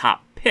that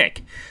top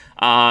pick.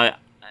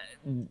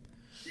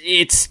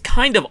 It's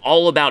kind of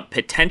all about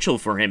potential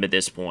for him at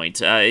this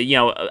point.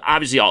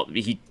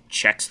 Obviously he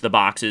checks the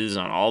boxes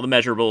on all the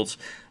measurables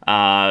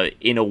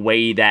in a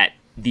way that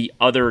the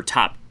other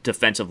top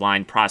defensive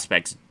line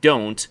prospects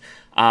don't.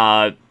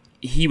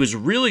 He was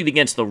really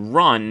against the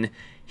run.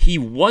 He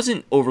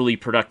wasn't overly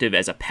productive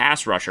as a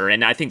pass rusher,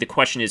 and I think the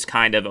question is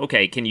kind of,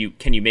 okay, can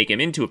you make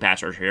him into a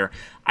pass rusher here?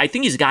 I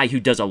think he's a guy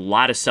who does a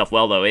lot of stuff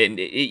well, though. And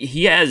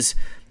he has,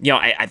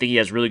 I think he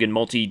has really good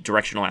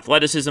multi-directional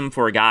athleticism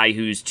for a guy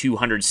who's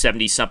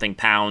 270-something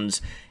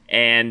pounds,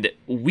 and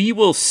we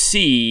will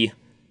see,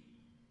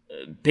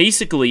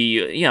 basically,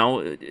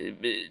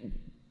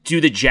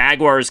 do the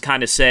Jaguars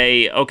kind of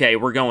say, okay,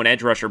 we're going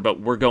edge rusher,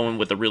 but we're going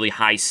with a really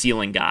high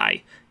ceiling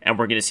guy, and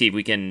we're going to see if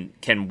we can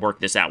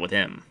work this out with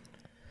him.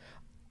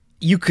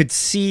 You could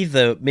see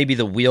maybe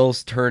the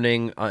wheels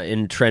turning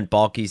in Trent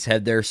Baalke's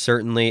head there,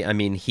 certainly. I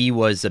mean, he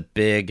was a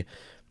big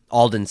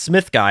Aldon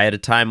Smith guy at a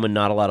time when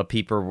not a lot of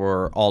people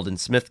were Aldon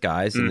Smith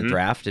guys in the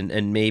draft, and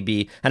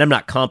I'm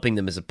not comping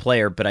them as a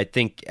player, but I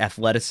think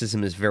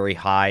athleticism is very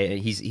high.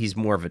 He's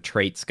more of a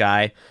traits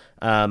guy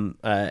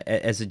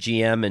as a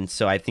GM, and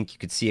so I think you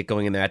could see it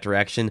going in that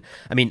direction.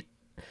 I mean,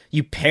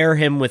 you pair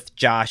him with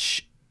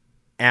Josh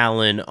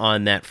Allen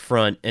on that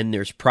front, and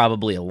there's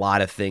probably a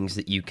lot of things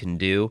that you can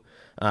do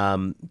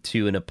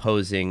to an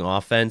opposing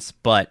offense,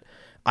 but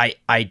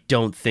I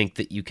don't think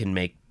that you can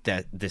make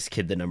this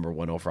kid the number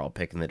one overall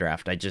pick in the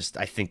draft. I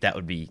think that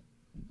would be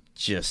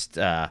just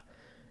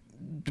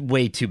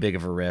way too big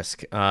of a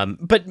risk.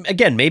 But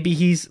again, maybe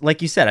he's,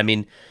 like you said, I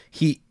mean,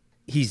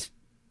 he's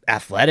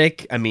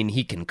athletic. I mean,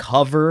 he can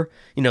cover.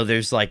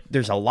 There's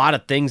a lot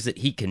of things that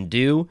he can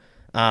do.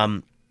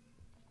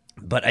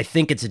 But I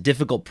think it's a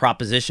difficult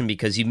proposition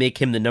because you make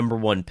him the number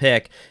one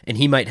pick and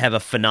he might have a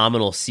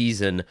phenomenal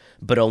season,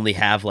 but only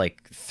have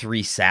like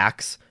 3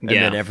 sacks. And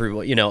then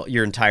everyone,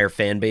 your entire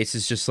fan base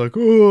is just like,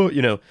 oh,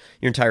 your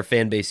entire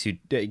fan base who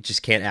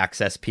just can't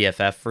access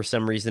PFF for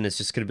some reason is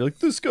just going to be like,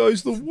 this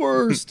guy's the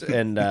worst.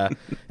 and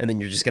then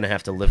you're just going to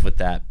have to live with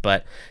that.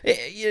 But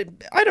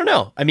I don't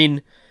know. I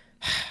mean,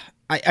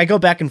 I go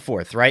back and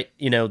forth, right?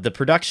 The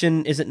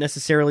production isn't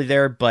necessarily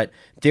there, but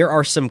there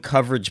are some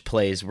coverage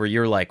plays where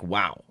you're like,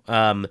 wow.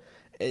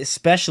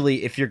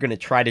 Especially if you're going to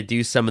try to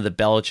do some of the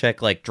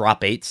Belichick like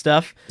drop 8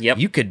 stuff. Yep.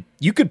 You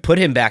could put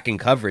him back in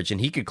coverage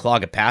and he could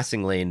clog a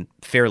passing lane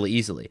fairly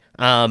easily.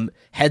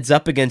 Heads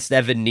up against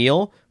Evan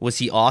Neal, was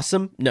he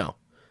awesome? No.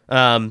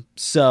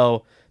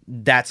 So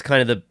that's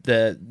kind of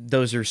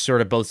those are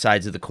sort of both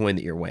sides of the coin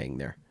that you're weighing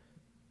there.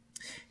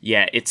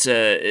 Yeah, it's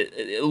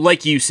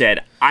like you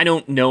said, I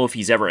don't know if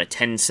he's ever a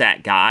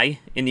 10-sack guy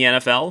in the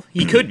NFL.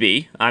 He could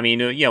be. I mean,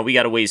 we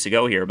got a ways to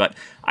go here, but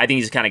I think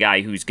he's the kind of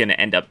guy who's going to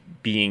end up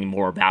being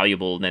more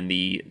valuable than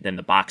the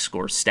box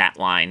score stat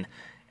line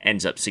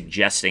ends up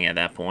suggesting at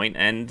that point.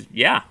 And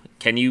yeah,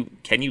 can you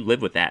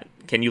live with that?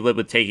 Can you live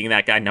with taking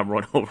that guy number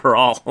 1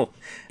 overall?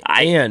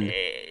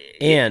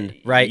 And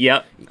right,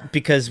 yep,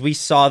 because we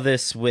saw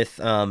this with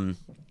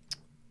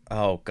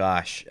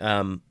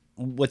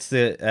what's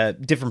the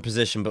different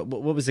position, but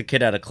what was the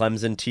kid out of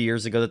Clemson 2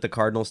 years ago that the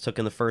Cardinals took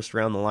in the first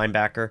round, the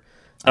linebacker?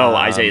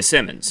 Isaiah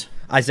Simmons.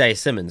 Isaiah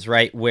Simmons,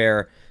 right?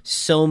 Where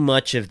so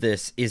much of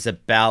this is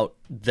about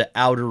the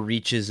outer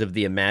reaches of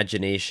the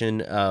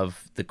imagination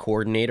of the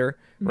coordinator,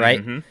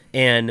 right? Mm-hmm.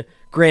 And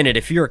granted,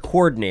 if you're a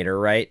coordinator,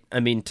 right? I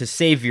mean, to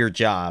save your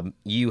job,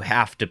 you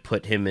have to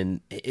put him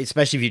in,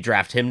 especially if you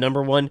draft him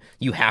number one,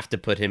 you have to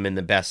put him in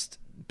the best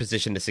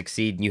position to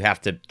succeed, and you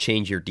have to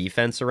change your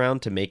defense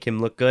around to make him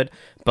look good.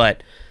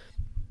 But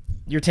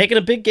you're taking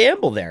a big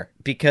gamble there,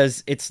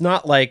 because it's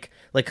not like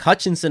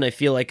Hutchinson, I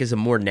feel like, is a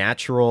more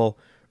natural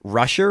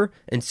rusher,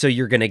 and so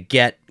you're going to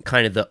get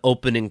kind of the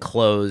open and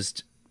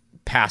closed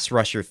pass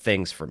rusher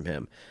things from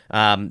him.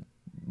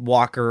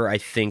 Walker, I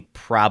think,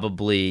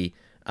 probably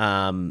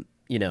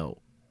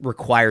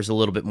requires a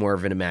little bit more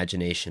of an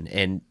imagination.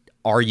 And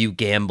are you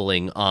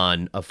gambling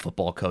on a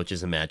football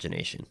coach's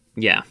imagination?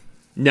 Yeah.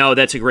 No,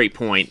 that's a great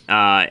point.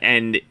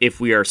 And if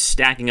we are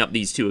stacking up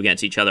these two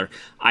against each other,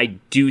 I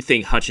do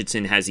think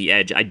Hutchinson has the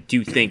edge. I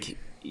think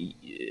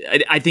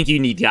you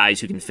need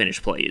guys who can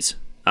finish plays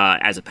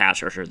as a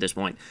pass rusher at this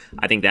point.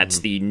 I think that's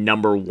the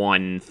number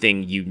one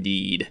thing you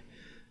need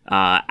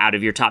out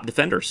of your top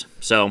defenders.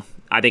 So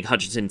I think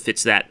Hutchinson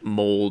fits that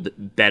mold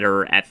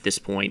better at this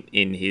point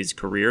in his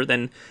career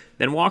than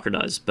Walker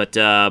does. But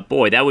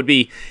boy, that would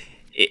be...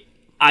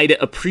 I'd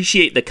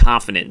appreciate the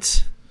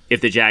confidence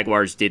if the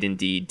Jaguars did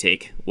indeed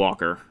take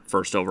Walker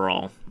first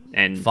overall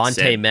and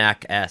Vontae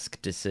Mack-esque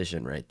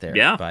decision right there.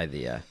 Yeah. By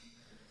the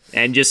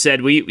and just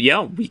said we'll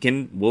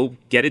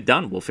get it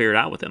done. We'll figure it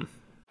out with him.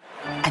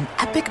 An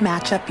epic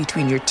matchup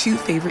between your two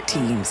favorite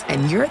teams,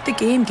 and you're at the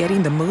game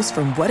getting the most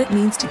from what it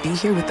means to be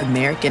here with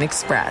American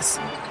Express.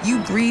 You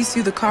breeze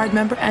through the card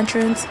member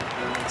entrance,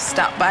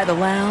 stop by the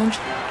lounge.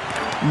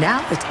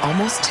 Now it's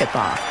almost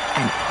tip-off,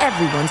 and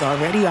everyone's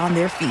already on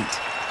their feet.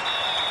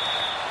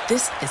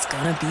 This is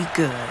gonna be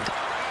good.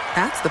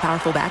 That's the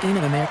powerful backing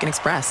of American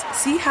Express.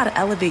 See how to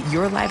elevate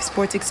your live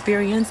sports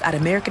experience at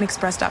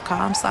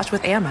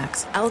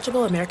americanexpress.com/withAmex.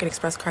 Eligible American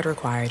Express card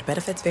required.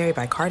 Benefits vary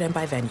by card and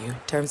by venue.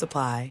 Terms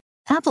apply.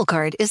 Apple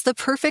Card is the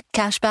perfect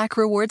cashback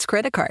rewards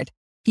credit card.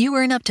 You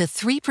earn up to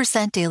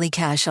 3% daily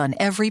cash on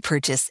every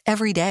purchase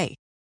every day.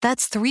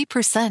 That's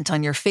 3%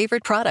 on your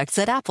favorite products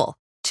at Apple,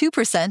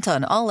 2%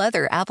 on all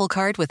other Apple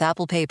Card with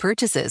Apple Pay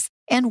purchases,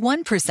 and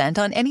 1%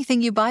 on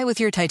anything you buy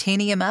with your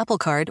titanium Apple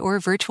Card or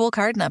virtual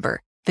card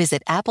number.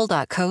 Visit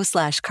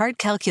apple.co/card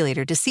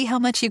calculator to see how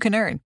much you can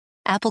earn.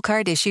 Apple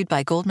Card issued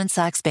by Goldman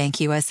Sachs Bank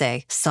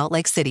USA, Salt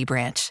Lake City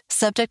branch.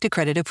 Subject to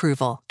credit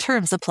approval.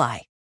 Terms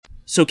apply.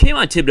 So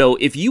Kayvon Thibodeaux,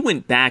 if you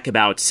went back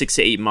about 6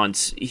 to 8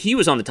 months, he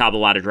was on the top of a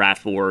lot of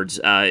draft boards.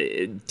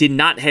 Did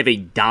not have a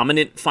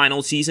dominant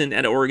final season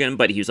at Oregon,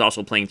 but he was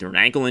also playing through an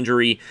ankle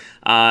injury.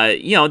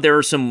 There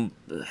are some...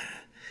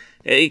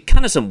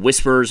 kind of some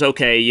whispers.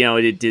 Okay,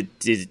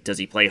 does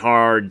he play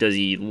hard? Does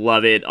he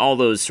love it? All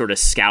those sort of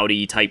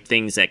scouty type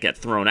things that get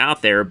thrown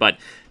out there. But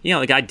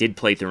the guy did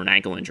play through an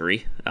ankle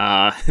injury.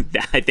 I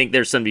think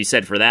there's something to be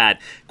said for that.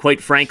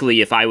 Quite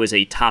frankly, if I was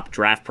a top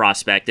draft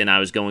prospect and I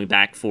was going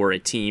back for a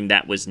team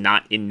that was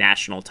not in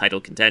national title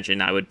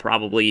contention, I would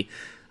probably,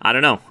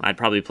 I'd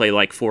probably play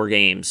like 4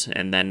 games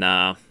and then,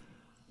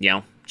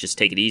 just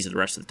take it easy the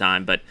rest of the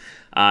time. But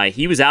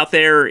he was out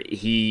there,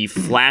 he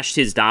flashed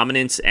his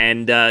dominance,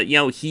 and,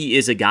 he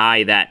is a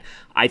guy that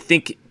I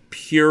think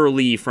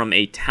purely from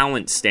a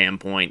talent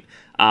standpoint,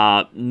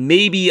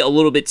 maybe a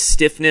little bit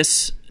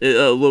stiffness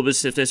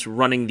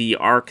running the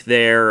arc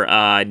there,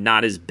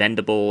 not as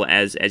bendable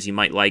as you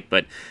might like,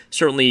 but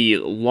certainly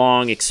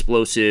long,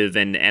 explosive,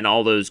 and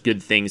all those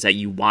good things that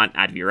you want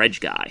out of your edge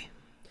guy.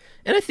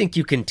 And I think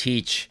you can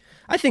teach.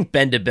 I think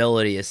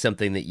bendability is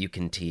something that you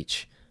can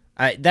teach.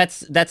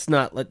 That's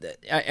not.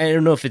 I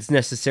don't know if it's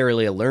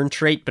necessarily a learned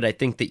trait, but I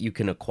think that you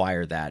can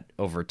acquire that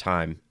over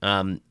time.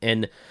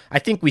 And I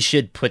think we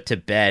should put to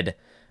bed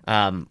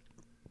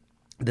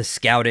the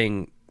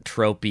scouting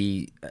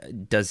tropey,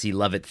 does he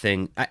love it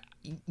thing.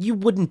 You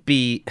wouldn't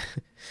be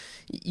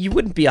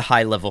a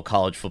high level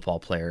college football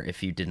player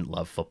if you didn't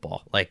love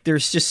football. Like,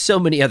 there's just so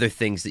many other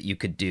things that you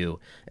could do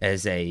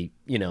as a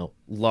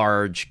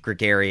large,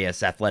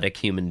 gregarious, athletic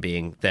human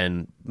being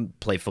than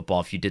play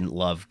football if you didn't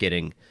love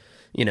getting.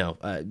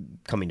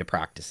 Coming to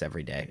practice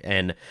every day.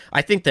 And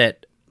I think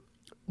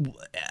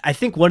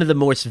one of the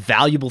most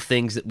valuable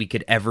things that we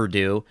could ever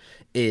do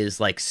is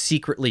like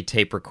secretly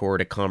tape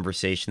record a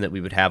conversation that we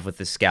would have with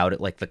the scout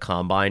at like the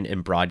combine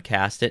and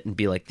broadcast it and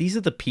be like, these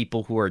are the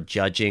people who are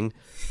judging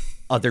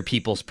other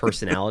people's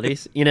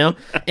personalities, and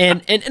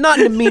not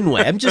in a mean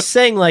way. I'm just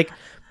saying, like,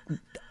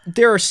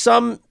 there are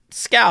some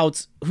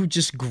scouts who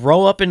just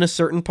grow up in a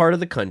certain part of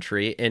the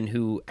country and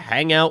who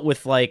hang out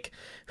with like,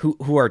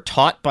 who are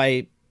taught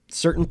by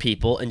certain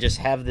people and just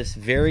have this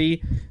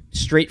very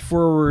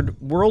straightforward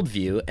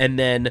worldview, and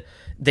then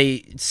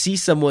they see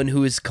someone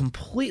who is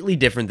completely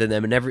different than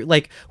them,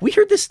 and we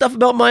heard this stuff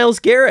about Myles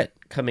Garrett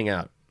coming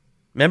out.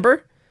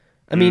 Remember?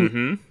 I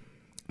mean,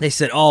 They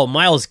said, "Oh,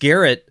 Myles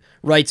Garrett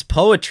writes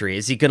poetry.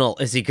 Is he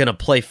gonna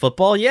play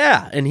football?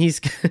 Yeah, and he's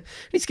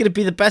gonna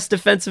be the best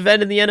defensive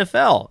end in the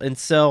NFL. And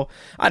so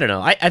I don't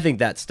know. I think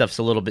that stuff's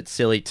a little bit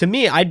silly. To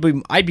me, I'd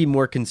be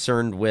more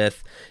concerned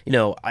with,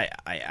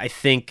 I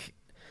think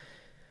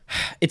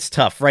it's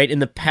tough, right? In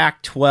the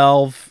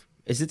Pac-12,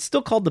 is it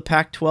still called the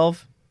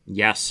Pac-12?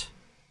 Yes.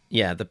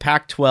 Yeah, the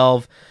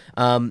Pac-12.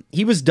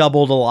 He was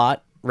doubled a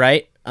lot,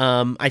 right?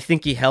 I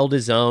think he held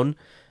his own,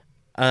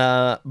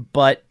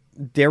 but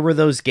there were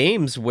those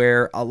games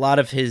where a lot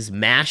of his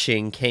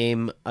mashing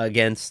came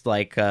against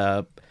like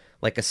a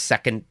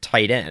second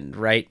tight end,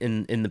 right?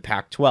 In the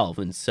Pac-12,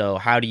 and so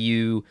how do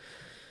you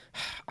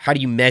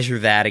measure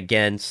that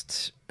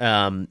against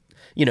some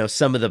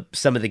of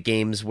the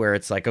games where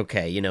it's like,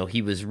 okay,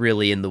 he was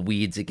really in the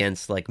weeds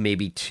against like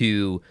maybe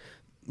 2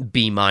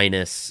 B-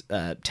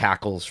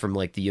 tackles from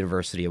like the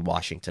University of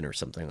Washington or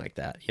something like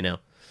that,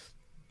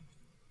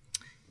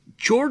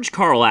 George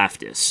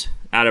Karlaftis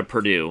out of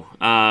Purdue,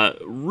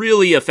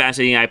 really a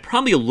fascinating guy,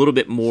 probably a little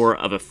bit more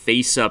of a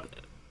face-up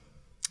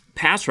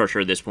pass rusher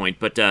at this point,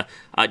 but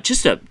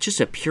just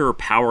a pure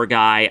power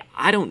guy.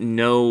 I don't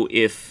know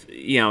if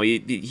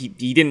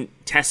he didn't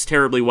test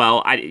terribly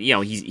well.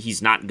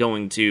 He's not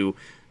going to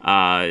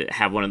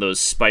have one of those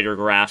spider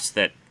grafts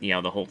that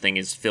the whole thing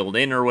is filled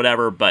in or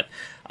whatever, but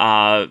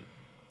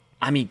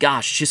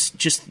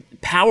just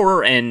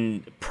power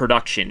and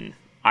production,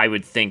 I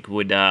would think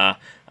would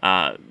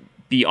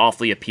be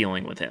awfully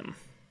appealing with him.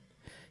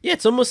 Yeah,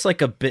 it's almost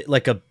like a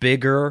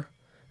bigger,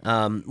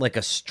 like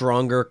a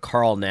stronger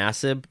Carl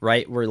Nassib,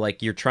 right? Where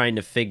like you're trying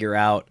to figure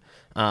out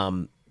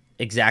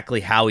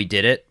exactly how he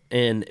did it,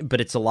 but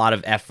it's a lot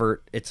of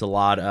effort. It's a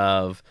lot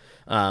of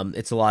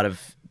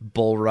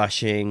bull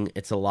rushing.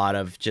 It's a lot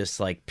of just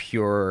like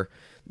pure,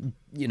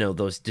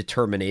 those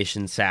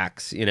determination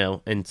sacks,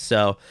 and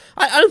so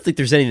I don't think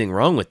there's anything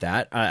wrong with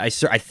that. I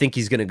think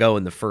he's going to go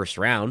in the first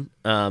round,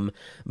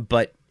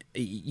 but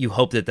you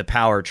hope that the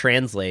power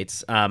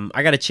translates.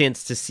 I got a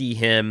chance to see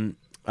him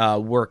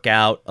work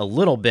out a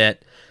little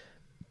bit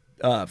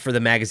for the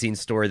magazine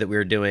story that we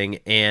were doing,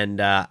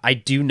 and I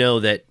do know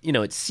that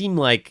it seemed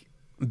like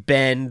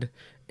bend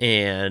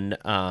and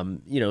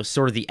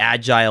sort of the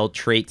agile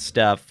trait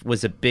stuff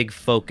was a big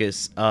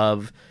focus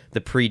of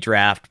the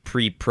pre-draft,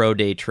 pre-pro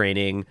day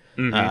training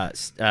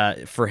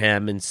for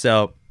him. And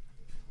so,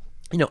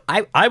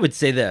 I would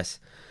say this,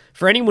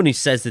 for anyone who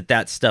says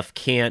that stuff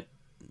can't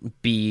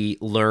be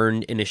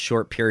learned in a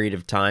short period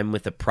of time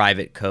with a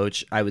private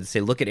coach, I would say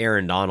look at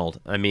Aaron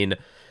Donald. I mean,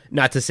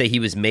 not to say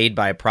he was made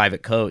by a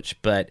private coach,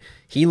 but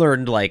he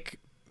learned like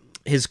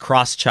his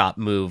cross chop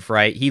move,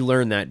 right? He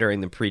learned that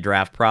during the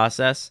pre-draft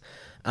process.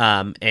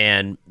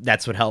 And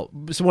that's what helped.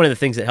 It's one of the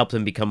things that helped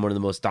him become one of the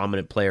most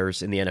dominant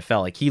players in the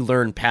NFL. Like he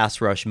learned pass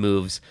rush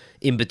moves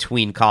in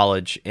between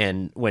college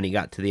and when he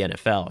got to the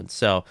NFL. And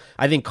so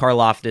I think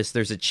Karlaftis,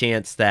 there's a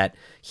chance that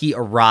he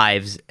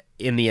arrives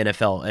in the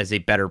NFL as a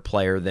better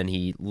player than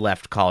he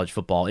left college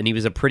football. And he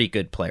was a pretty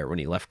good player when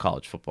he left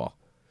college football.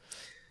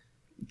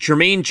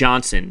 Jermaine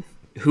Johnson,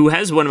 who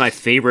has one of my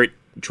favorite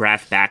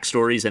draft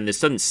backstories, and this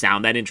doesn't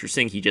sound that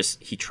interesting. He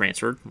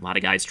transferred. A lot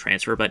of guys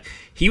transfer, but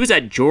he was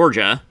at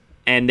Georgia,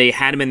 and they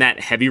had him in that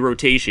heavy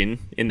rotation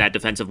in that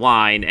defensive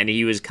line, and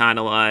he was kind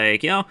of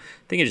like, I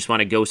think I just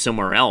want to go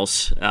somewhere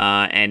else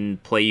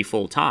and play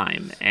full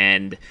time,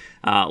 and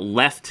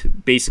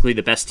left basically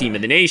the best team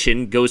in the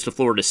nation, goes to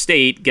Florida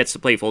State, gets to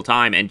play full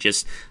time, and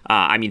just,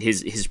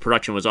 his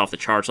production was off the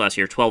charts last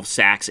year. 12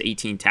 sacks,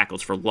 18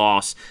 tackles for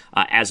loss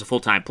as a full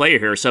time player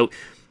here. So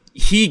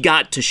he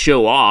got to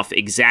show off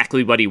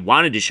exactly what he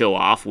wanted to show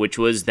off, which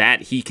was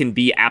that he can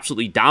be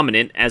absolutely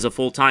dominant as a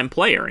full-time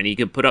player, and he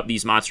can put up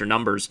these monster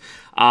numbers.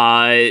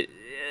 I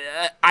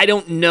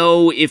don't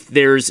know if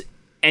there's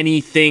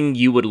anything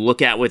you would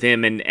look at with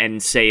him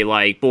and say,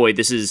 like, boy,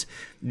 this is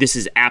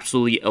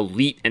absolutely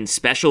elite and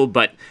special,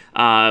 but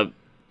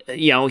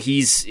he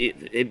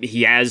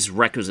has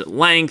requisite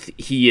length.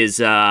 He is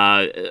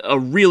a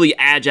really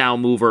agile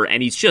mover,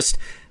 and he's just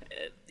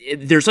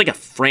there's like a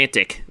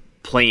frantic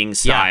playing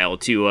style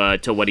to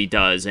what he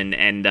does, and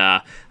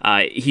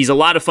he's a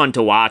lot of fun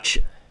to watch.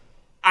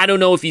 I don't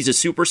know if he's a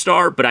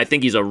superstar, but I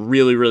think he's a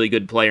really, really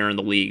good player in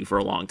the league for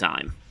a long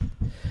time.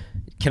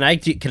 Can I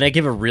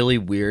give a really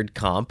weird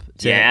comp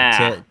to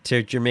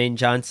Jermaine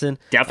Johnson?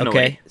 Definitely.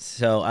 Okay,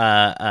 so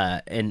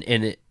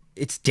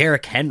it's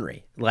Derrick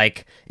Henry.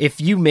 Like, if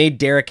you made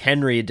Derrick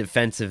Henry a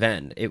defensive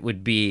end, it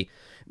would be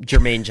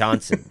Jermaine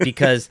Johnson.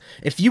 Because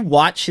if you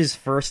watch his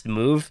first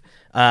move,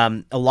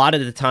 a lot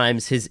of the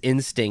times his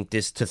instinct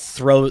is to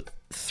throw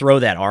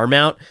that arm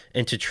out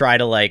and to try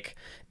to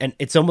and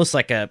it's almost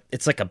like a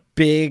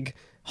big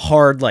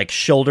hard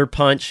shoulder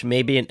punch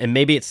maybe, and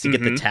maybe it's to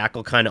get the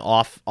tackle kind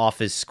of off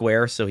his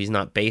square so he's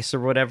not base or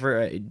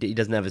whatever, he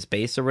doesn't have his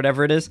base or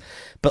whatever it is,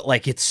 but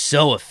it's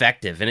so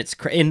effective, and it's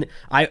and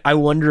I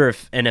wonder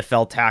if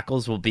NFL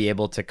tackles will be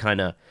able to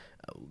kind of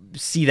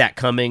see that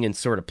coming and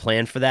sort of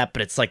plan for that.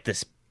 But it's like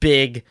this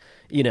big,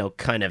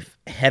 kind of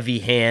heavy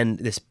hand,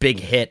 this big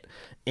hit,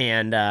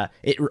 and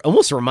it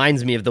almost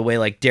reminds me of the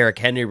way Derrick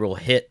Henry will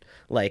hit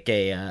like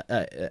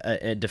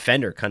a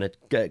defender kind of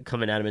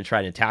coming at him and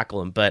trying to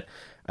tackle him. But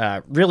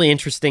really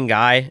interesting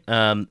guy.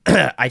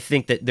 I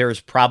think that there's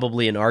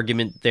probably an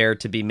argument there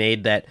to be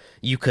made that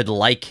you could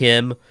like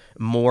him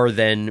more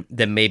than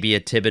maybe a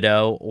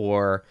Thibodeau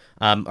or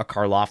a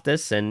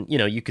Karlaftis, and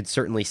you could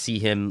certainly see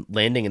him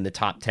landing in the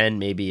top 10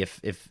 maybe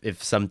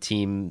if some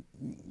team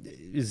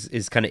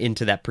is kind of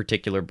into that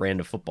particular brand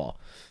of football.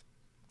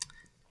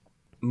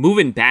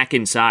 Moving back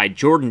inside,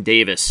 Jordan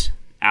Davis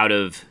out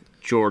of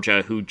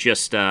Georgia, who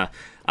just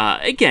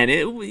again,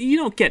 you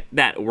don't get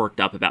that worked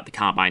up about the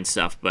combine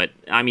stuff, but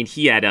I mean,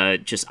 he had a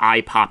just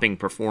eye-popping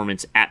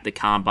performance at the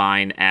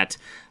combine at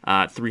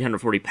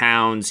 340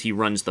 pounds. He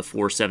runs the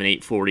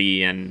 4.78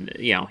 40, and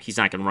he's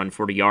not going to run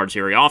 40 yards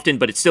very often,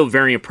 but it's still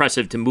very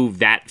impressive to move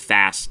that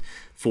fast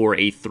for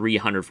a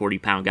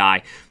 340-pound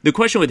guy. The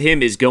question with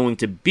him is going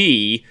to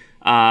be,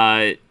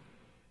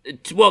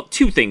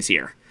 two things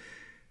here.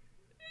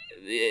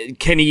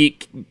 Can he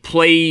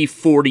play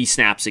 40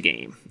 snaps a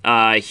game?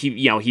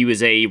 He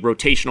was a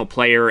rotational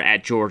player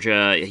at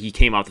Georgia. He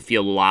came off the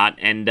field a lot,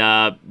 and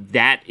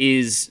that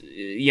is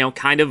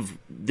kind of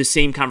the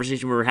same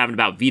conversation we were having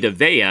about Vita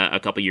Vea a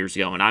couple years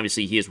ago, and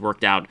obviously he has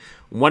worked out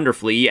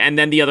wonderfully. And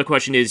then the other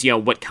question is,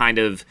 what kind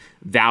of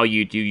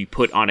value do you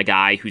put on a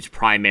guy whose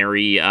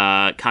primary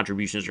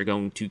contributions are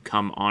going to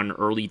come on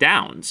early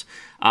downs?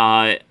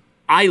 I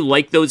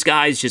like those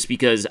guys just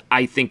because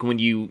I think when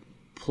you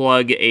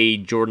plug a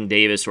Jordan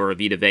Davis or a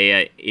Vita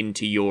Vea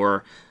into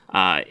your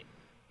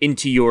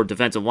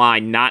defensive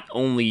line, not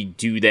only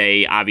do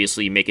they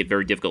obviously make it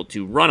very difficult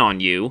to run on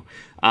you,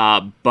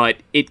 but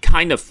it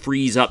kind of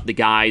frees up the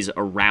guys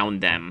around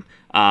them,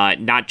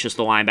 not just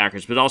the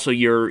linebackers, but also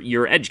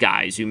your edge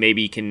guys who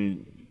maybe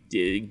can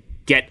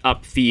get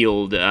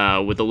upfield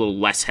with a little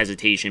less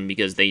hesitation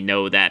because they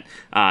know that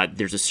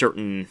there's a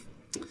certain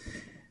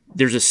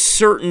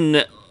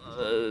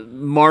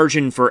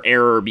margin for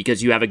error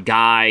because you have a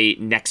guy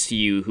next to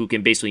you who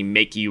can basically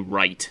make you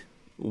right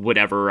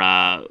whatever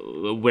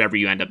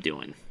you end up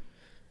doing.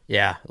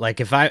 Yeah,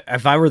 like if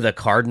I were the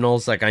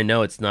Cardinals, like I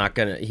know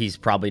he's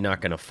probably not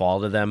gonna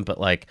fall to them, but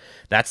like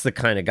that's the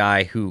kind of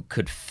guy who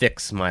could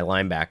fix my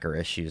linebacker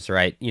issues,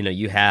 right?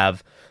 You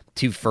have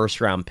 2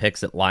 first-round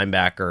picks at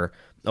linebacker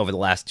over the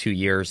last 2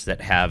 years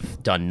that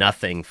have done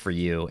nothing for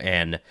you,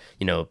 and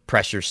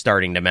pressure's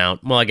starting to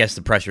mount. Well, I guess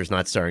the pressure's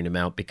not starting to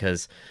mount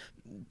because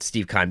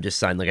Steve Keim just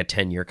signed like a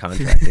 10-year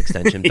contract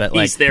extension, but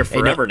like he's there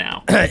forever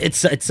now.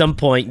 It's at some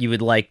point you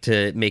would like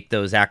to make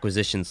those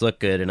acquisitions look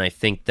good, and I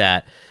think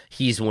that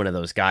he's one of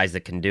those guys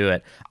that can do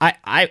it.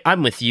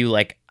 I'm with you.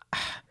 Like,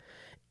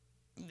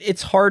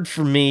 it's hard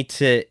for me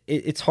to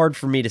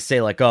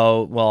say like,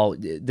 oh, well,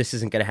 this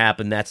isn't going to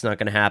happen, that's not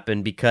going to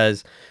happen,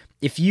 because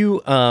if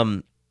you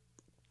have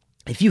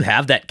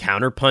that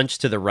counterpunch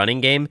to the running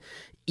game,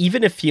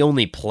 even if he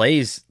only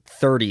plays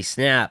 30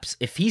 snaps,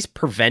 if he's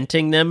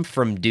preventing them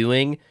from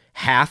doing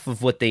half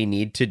of what they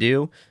need to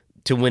do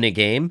to win a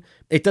game,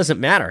 it doesn't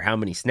matter how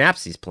many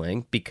snaps he's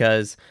playing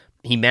because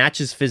he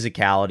matches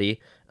physicality.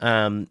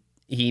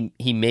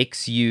 He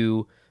makes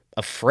you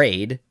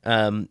afraid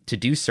to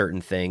do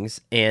certain things,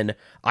 and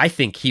I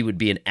think he would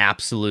be an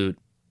absolute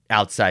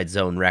outside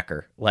zone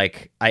wrecker.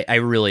 Like I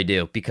really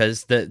do,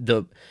 because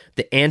the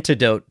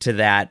antidote to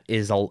that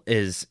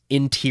is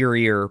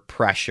interior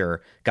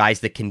pressure,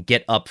 guys that can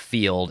get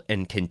upfield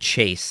and can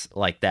chase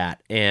like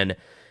that. And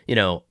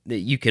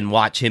you can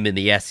watch him in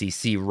the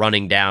SEC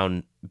running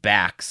down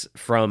backs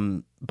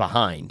from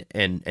behind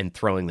and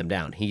throwing them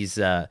down. He's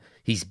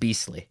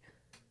beastly.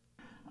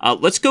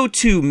 Let's go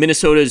to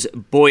Minnesota's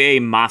Boye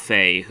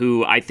Mafe,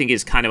 who I think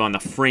is kind of on the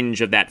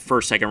fringe of that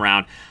second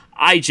round.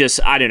 I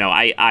don't know.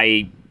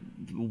 I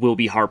will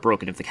be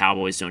heartbroken if the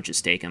Cowboys don't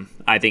just take him.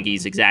 I think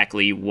he's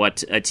exactly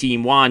what a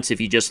team wants. If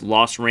you just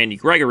lost Randy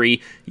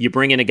Gregory, you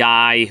bring in a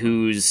guy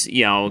who's,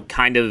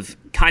 kind of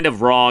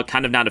raw,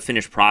 kind of not a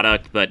finished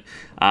product, but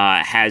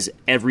has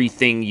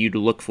everything you'd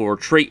look for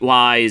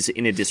trait-wise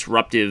in a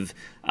disruptive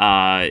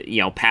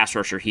pass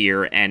rusher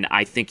here. And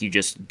I think you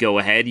just go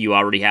ahead. You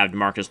already have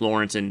DeMarcus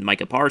Lawrence and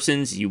Micah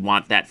Parsons. You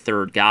want that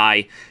third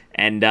guy.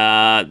 And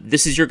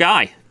this is your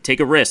guy. Take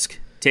a risk.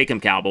 Take him,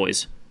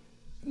 Cowboys.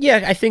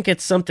 Yeah, I think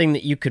it's something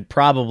that you could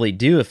probably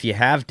do if you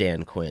have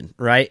Dan Quinn,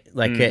 right?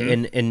 Like,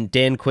 and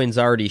Dan Quinn's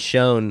already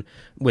shown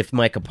with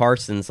Micah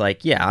Parsons,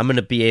 like, yeah, I'm going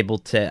to be able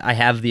to, I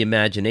have the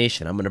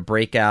imagination. I'm going to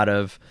break out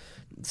of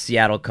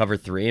Seattle cover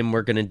 3 and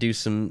we're going to do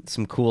some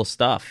cool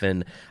stuff.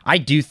 And I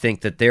do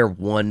think that they're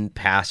one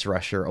pass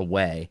rusher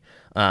away.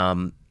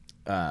 And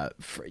I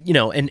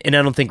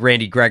don't think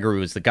Randy Gregory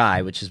was the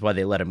guy, which is why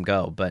they let him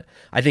go. But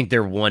I think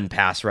they're one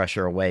pass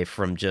rusher away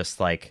from just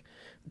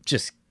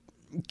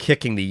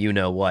kicking the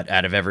you-know-what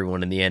out of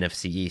everyone in the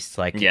NFC East.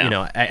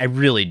 I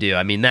really do.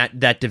 I mean,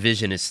 that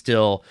division is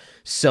still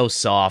so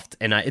soft,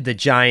 and the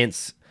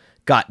Giants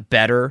got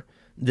better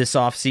this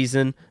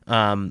offseason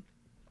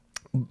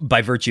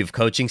by virtue of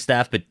coaching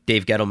staff, but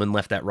Dave Gettleman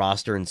left that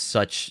roster in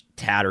such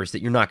tatters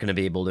that you're not going to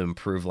be able to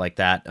improve like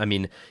that. I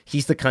mean,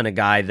 he's the kind of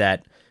guy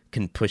that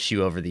can push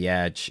you over the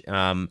edge.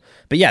 But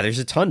yeah, there's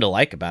a ton to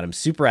like about him.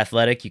 Super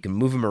athletic. You can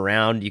move him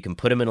around. You can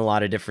put him in a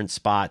lot of different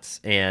spots.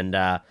 And,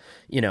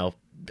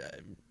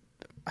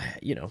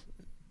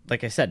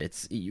 like I said,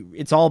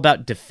 it's all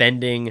about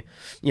defending.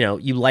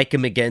 You like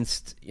him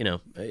against.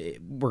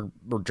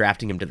 We're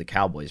drafting him to the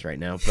Cowboys right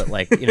now, but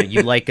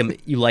you like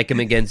him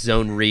against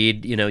zone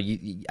read.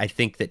 I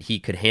think that he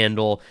could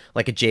handle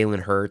like a Jalen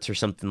Hurts or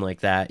something like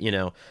that.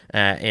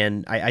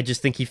 And I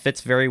just think he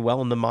fits very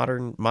well in the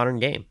modern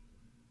game.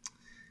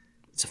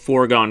 It's a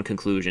foregone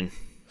conclusion.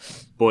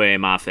 Boye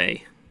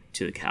Mafe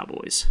to the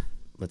Cowboys.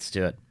 Let's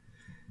do it.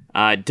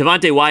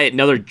 Devontae Wyatt,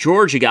 another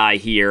Georgia guy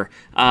here.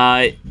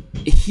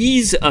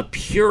 He's a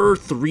pure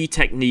 3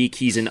 technique.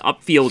 He's an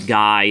upfield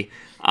guy.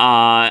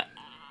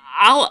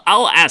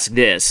 I'll ask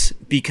this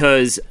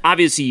because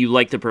obviously you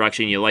like the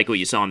production, you like what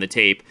you saw on the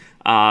tape.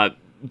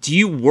 Do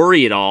you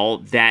worry at all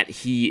that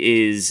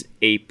he is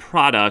a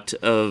product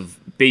of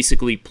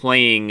basically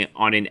playing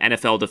on an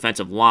NFL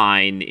defensive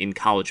line in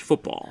college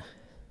football?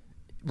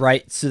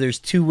 Right. So there's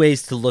 2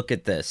 ways to look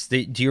at this.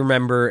 Do you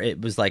remember it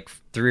was like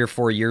 3 or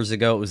 4 years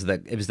ago? It was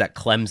that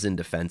Clemson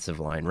defensive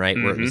line, right?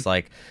 Mm-hmm. Where it was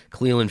like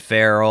Cleveland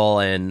Farrell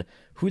and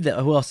who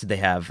else did they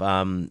have?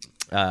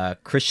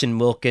 Christian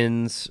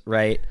Wilkins,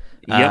 right?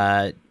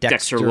 Yep.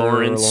 Dexter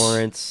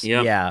Lawrence.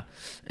 Yep. Yeah.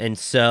 And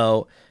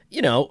so,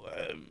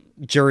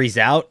 jury's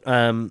out,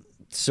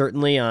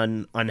 certainly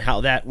on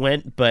how that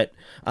went. But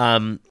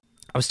I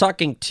was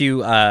talking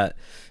to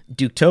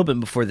Duke Tobin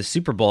before the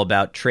Super Bowl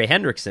about Trey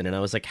Hendrickson, and I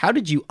was like, how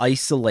did you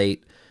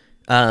isolate,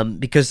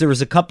 because there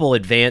was a couple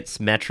advanced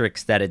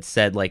metrics that had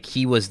said like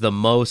he was the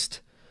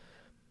most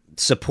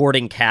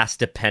supporting cast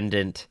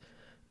dependent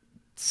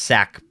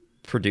sack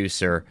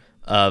producer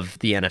of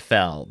the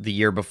NFL the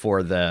year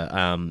before the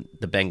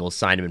Bengals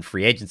signed him in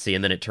free agency,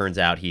 and then it turns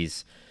out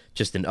he's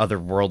just an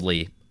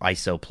otherworldly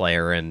ISO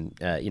player and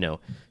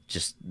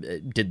just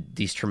did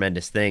these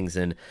tremendous things.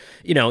 And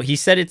he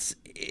said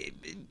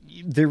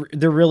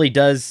there really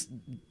does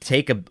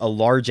take a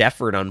large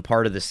effort on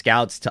part of the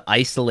scouts to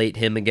isolate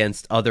him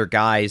against other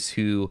guys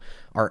who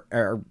are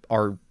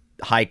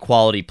high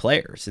quality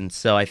players. And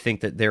so I think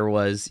that there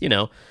was,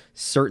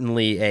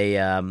 certainly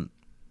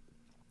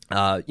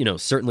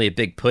certainly a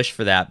big push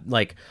for that.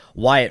 Like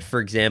Wyatt,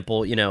 for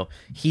example,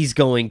 he's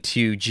going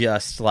to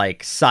just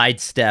like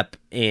sidestep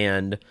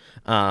and,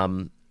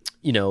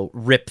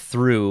 rip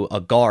through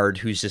a guard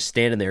who's just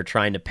standing there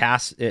trying to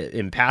pass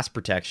in pass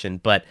protection.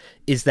 But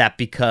is that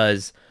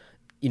because,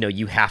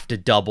 you have to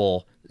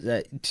double,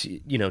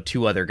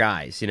 2 other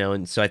guys,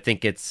 and so I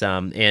think it's,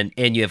 and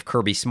you have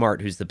Kirby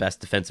Smart, who's the best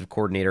defensive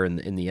coordinator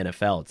in the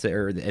NFL,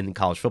 or in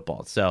college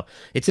football. So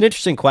it's an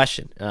interesting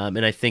question.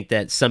 And I think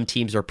that some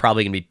teams are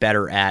probably going to be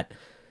better at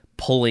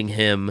pulling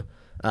him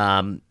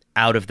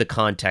out of the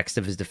context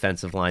of his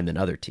defensive line than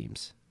other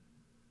teams.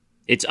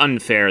 It's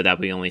unfair that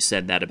we only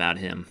said that about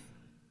him.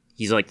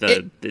 He's like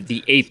the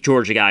 8th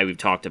Georgia guy we've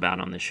talked about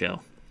on this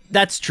show.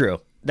 That's true.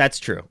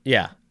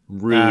 Yeah.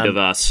 Rude of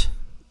us.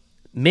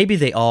 Maybe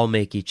they all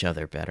make each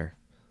other better.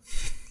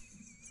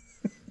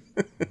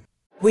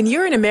 When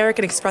you're an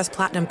American Express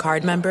Platinum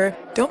Card member,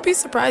 don't be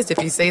surprised if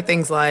you say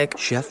things like,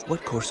 "Chef,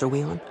 what course are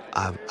we on?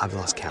 I've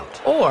lost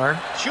count." Or,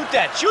 Shoot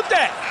that!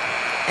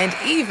 and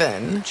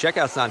even,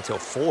 Checkout's not until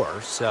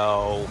 4,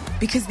 so...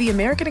 Because the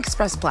American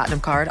Express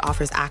Platinum Card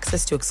offers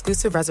access to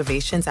exclusive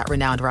reservations at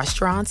renowned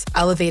restaurants,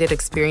 elevated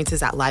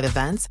experiences at live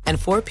events, and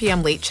 4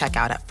 p.m. late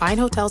checkout at fine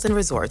hotels and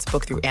resorts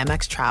booked through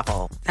Amex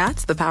Travel.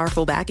 That's the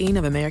powerful backing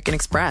of American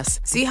Express.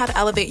 See how to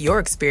elevate your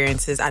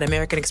experiences at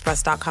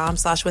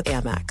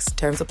americanexpress.com/withAmex.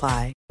 Terms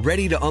apply.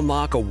 Ready to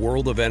unlock a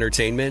world of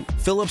entertainment?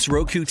 Philips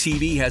Roku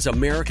TV has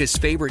America's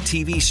favorite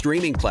TV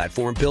streaming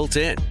platform built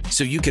in.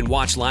 So you can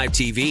watch live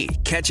TV,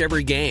 catch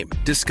every game,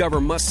 discover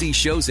must-see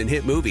shows and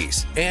hit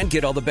movies, and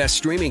get all the best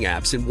streaming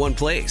apps in one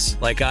place.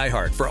 Like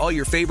iHeart for all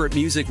your favorite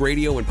music,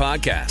 radio, and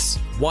podcasts.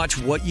 Watch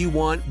what you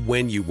want,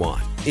 when you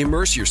want.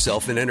 Immerse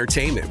yourself in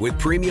entertainment with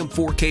premium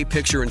 4K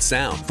picture and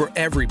sound for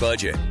every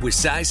budget, with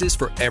sizes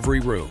for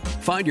every room.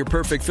 Find your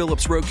perfect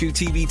Philips Roku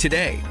TV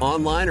today,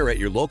 online or at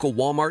your local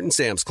Walmart and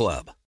Sam's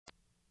Club.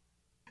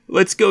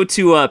 Let's go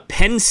to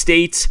Penn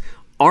State's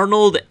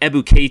Arnold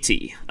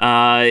Ebukati.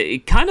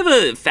 Kind of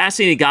a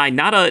fascinating guy.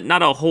 Not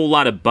a whole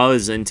lot of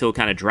buzz until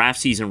kind of draft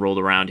season rolled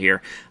around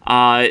here.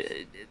 I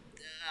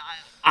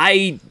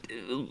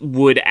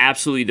would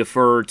absolutely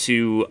defer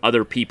to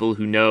other people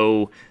who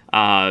know,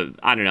 how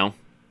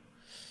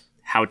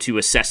to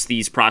assess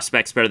these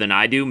prospects better than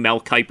I do.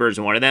 Mel Kiper is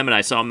one of them, and I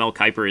saw Mel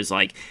Kiper is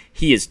like,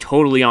 he is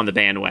totally on the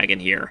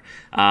bandwagon here.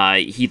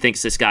 He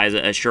thinks this guy is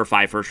a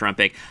surefire first-round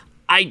pick.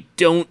 I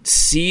don't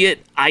see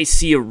it. I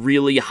see a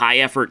really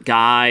high-effort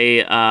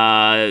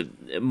guy,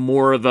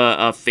 more of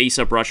a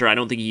face-up rusher. I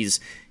don't think he's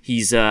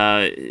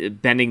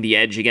bending the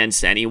edge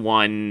against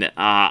anyone.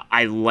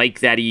 I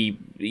like that he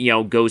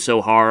goes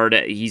so hard.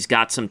 He's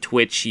got some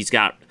twitch. He's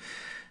got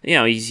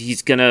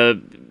he's gonna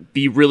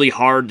be really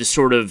hard to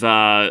sort of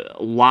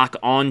lock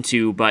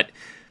onto. But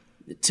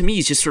to me,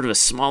 he's just sort of a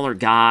smaller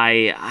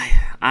guy.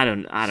 I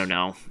don't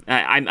know.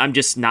 I'm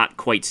just not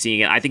quite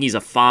seeing it. I think he's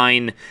a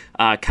fine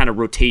kind of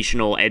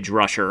rotational edge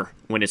rusher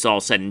when it's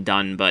all said and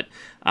done, but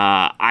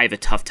I have a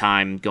tough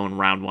time going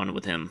round one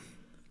with him.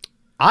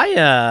 You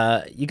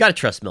got to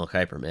trust Mel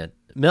Kiper, man.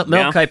 Mel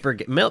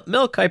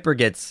Kiper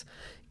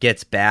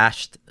gets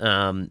bashed,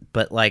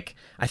 but like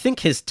I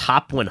think his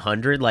top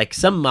 100, like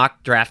some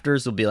mock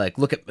drafters will be like,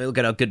 look at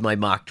how good my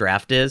mock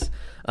draft is,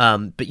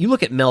 but you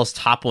look at Mel's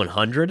top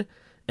 100,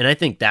 and I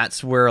think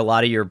that's where a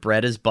lot of your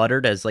bread is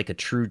buttered as like a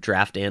true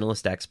draft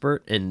analyst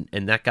expert, and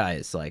that guy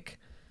is like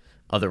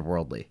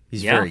otherworldly.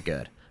 He's very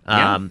good.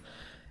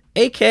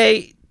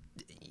 AK,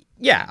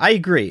 yeah, I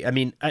agree. I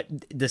mean,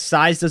 the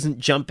size doesn't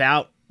jump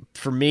out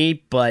for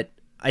me, but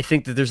I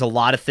think that there's a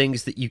lot of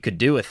things that you could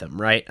do with him,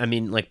 right? I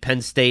mean, like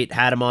Penn State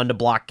had him on to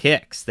block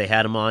kicks. They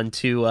had him on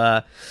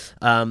to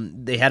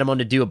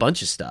do a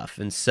bunch of stuff,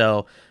 and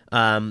so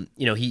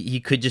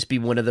he could just be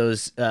one of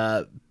those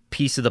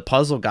piece of the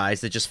puzzle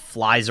guys that just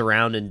flies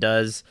around and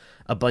does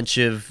a bunch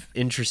of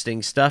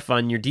interesting stuff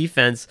on your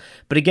defense.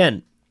 But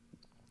again,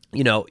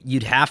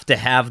 you'd have to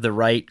have the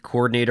right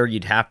coordinator,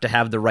 you'd have to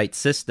have the right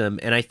system,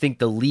 and I think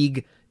the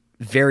league,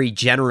 very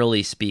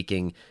generally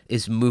speaking,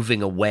 is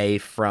moving away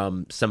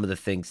from some of the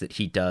things that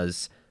he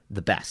does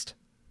the best,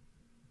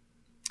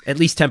 at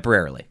least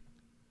temporarily.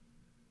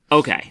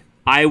 Okay.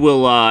 I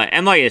will,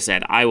 and like I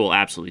said, I will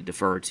absolutely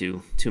defer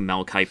to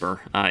Mel Kiper.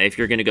 If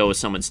you're going to go with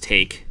someone's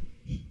take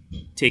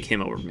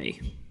him over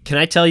me. Can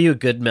I tell you a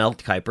good Mel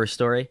Kiper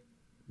story?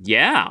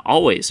 Yeah,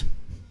 always.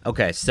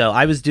 Okay, so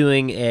I was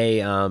doing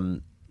a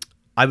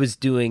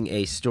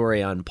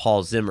story on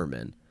Paul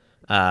Zimmerman,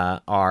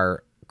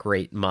 our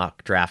great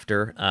mock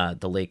drafter,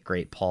 the late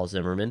great Paul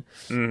Zimmerman,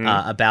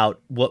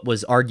 about what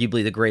was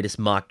arguably the greatest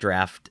mock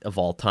draft of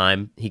all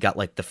time. He got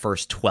like the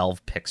first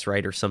 12 picks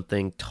right or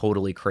something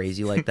totally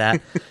crazy like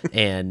that.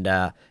 and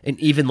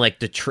even like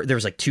there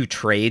was like 2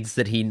 trades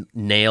that he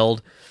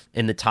nailed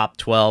in the top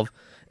 12.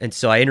 And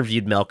so I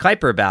interviewed Mel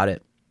Kiper about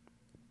it.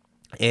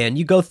 And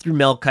you go through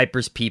Mel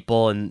Kiper's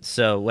people, and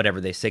so whatever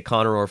they say,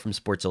 Connor Orr from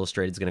Sports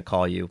Illustrated is going to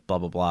call you, blah,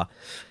 blah, blah.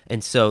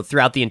 And so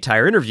throughout the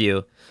entire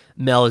interview,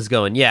 Mel is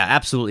going, yeah,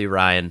 absolutely,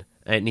 Ryan.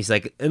 And he's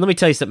like, and let me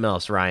tell you something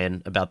else,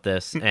 Ryan, about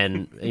this.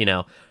 And,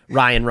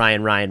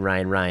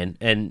 Ryan.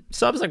 And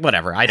so I was like,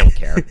 whatever, I don't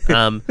care.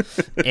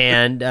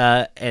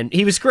 And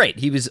he was great.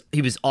 He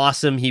was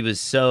awesome. He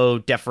was so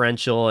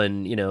deferential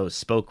and,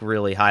 spoke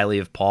really highly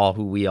of Paul,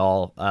 who we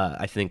all,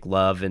 I think,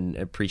 love and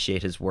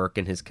appreciate his work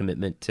and his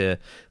commitment to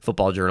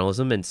football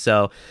journalism. And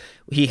so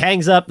he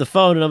hangs up the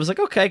phone, and I was like,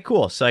 okay,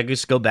 cool. So I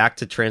just go back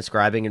to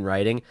transcribing and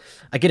writing.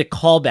 I get a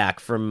call back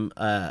from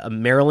a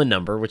Maryland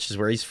number, which is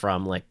where he's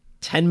from, like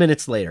 10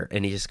 minutes later,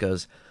 and he just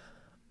goes,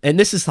 and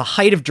this is the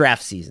height of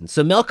draft season.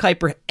 So Mel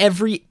Kiper,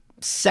 every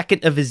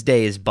second of his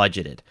day is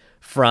budgeted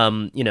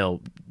from,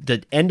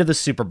 the end of the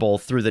Super Bowl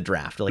through the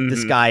draft. Like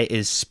this guy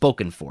is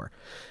spoken for.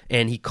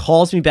 And he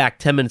calls me back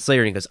 10 minutes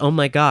later and he goes, oh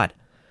my God,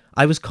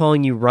 I was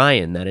calling you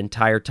Ryan that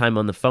entire time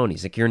on the phone.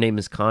 He's like, your name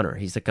is Connor.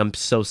 He's like, I'm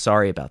so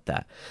sorry about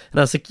that. And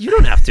I was like, you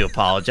don't have to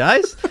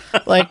apologize.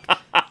 Like,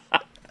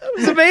 it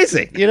was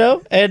amazing,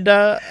 And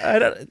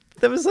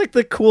that was like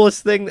the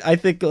coolest thing. I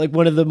think like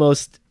one of the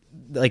most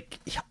like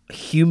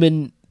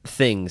human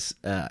things,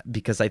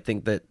 because I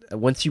think that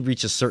once you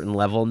reach a certain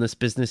level in this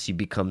business, you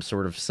become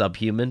sort of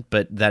subhuman.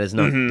 But that is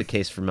not the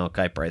case for Mel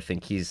Kiper. I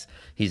think he's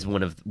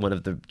one of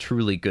the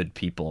truly good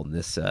people in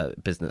this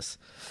business.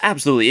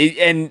 Absolutely,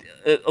 and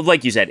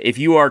like you said, if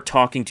you are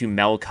talking to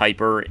Mel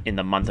Kiper in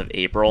the month of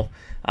April,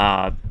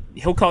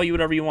 he'll call you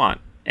whatever you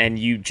want, and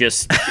you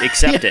just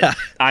accept it.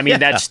 I mean,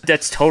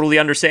 that's totally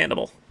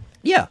understandable.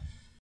 Yeah.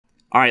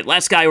 All right,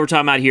 last guy we're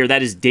talking about here,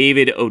 that is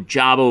David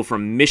Ojabo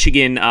from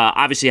Michigan.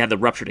 Obviously had the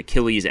ruptured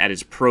Achilles at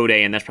his pro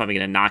day, and that's probably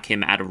going to knock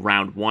him out of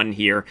round 1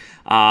 here.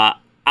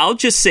 I'll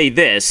just say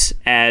this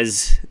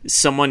as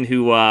someone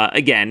who,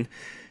 again,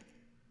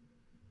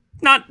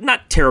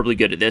 not terribly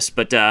good at this,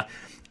 but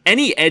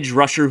any edge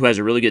rusher who has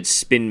a really good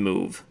spin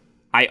move,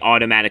 I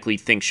automatically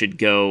think should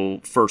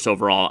go first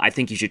overall. I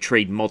think you should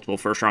trade multiple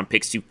first-round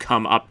picks to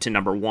come up to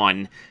number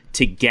 1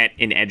 to get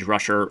an edge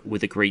rusher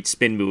with a great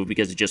spin move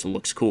because it just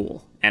looks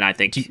cool. And I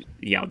think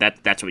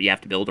that's what you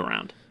have to build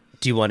around.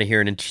 Do you want to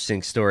hear an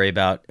interesting story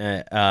about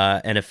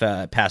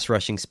NFL pass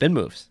rushing spin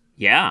moves?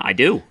 Yeah, I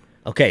do.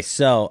 Okay,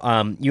 so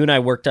you and I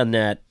worked on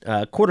that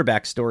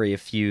quarterback story a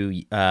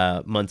few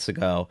months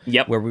ago.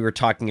 Yep. Where we were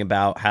talking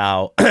about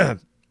how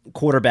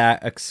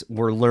quarterbacks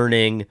were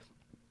learning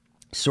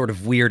sort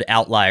of weird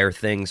outlier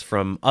things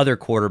from other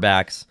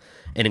quarterbacks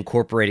and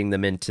incorporating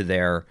them into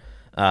their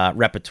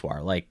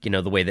repertoire, like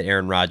the way that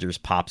Aaron Rodgers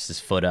pops his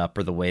foot up,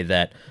 or the way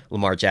that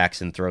Lamar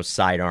Jackson throws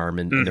sidearm,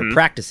 and they're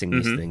practicing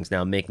these things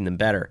now, making them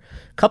better.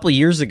 A couple of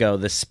years ago,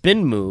 the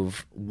spin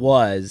move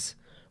was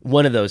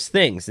one of those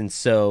things, and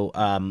so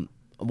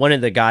one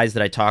of the guys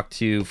that I talked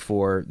to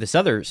for this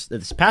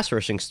pass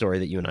rushing story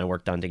that you and I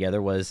worked on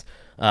together was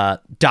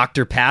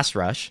Dr. Pass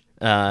Rush.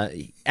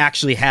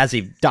 Actually has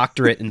a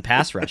doctorate in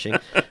pass rushing,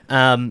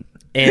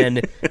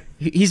 and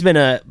he's been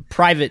a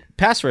private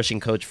pass rushing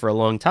coach for a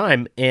long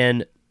time,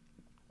 and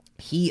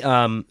he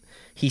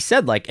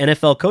said like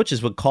NFL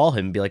coaches would call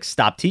him and be like,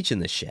 "Stop teaching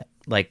this shit.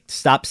 Like,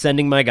 stop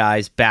sending my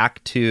guys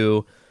back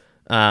to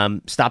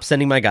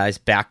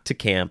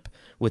camp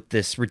with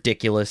this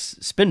ridiculous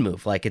spin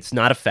move. Like, it's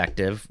not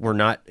effective. We're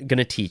not going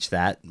to teach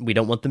that. We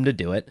don't want them to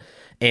do it."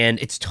 And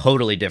it's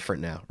totally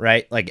different now,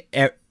 right? Like,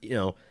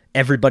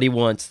 everybody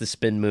wants the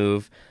spin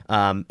move.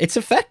 It's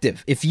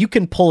effective. If you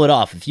can pull it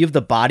off, if you have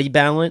the body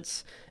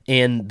balance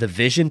and the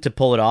vision to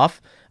pull it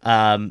off,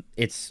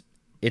 it's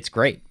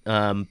great.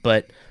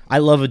 But I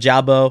love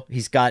Ojabo.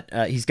 He's got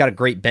a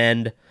great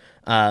bend.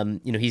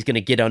 He's going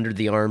to get under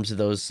the arms of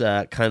those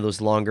kind of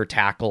those longer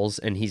tackles,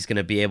 and he's going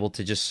to be able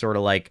to just sort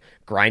of like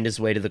grind his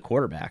way to the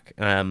quarterback.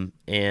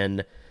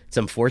 And it's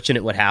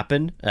unfortunate what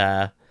happened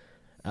to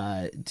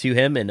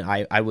him, and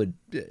I would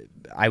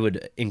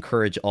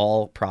encourage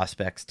all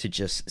prospects to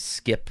just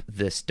skip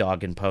this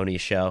dog and pony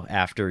show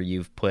after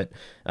you've put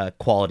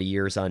quality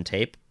years on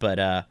tape.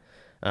 But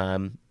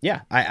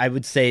I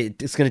would say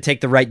it's going to take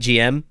the right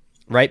GM,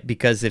 right?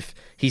 Because if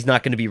he's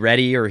not going to be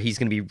ready, or he's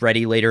going to be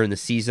ready later in the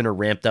season, or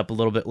ramped up a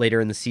little bit later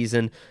in the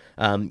season,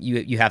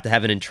 you have to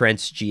have an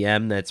entrenched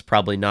GM that's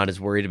probably not as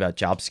worried about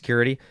job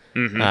security.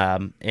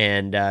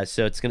 Mm-hmm.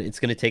 So it's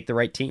gonna take the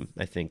right team,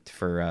 I think,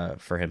 for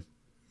him.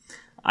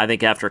 I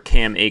think after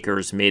Cam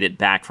Akers made it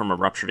back from a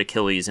ruptured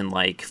Achilles in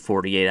like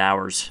 48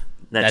 hours,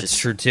 that's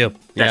true too.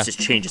 That just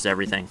changes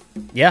everything.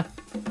 Yeah.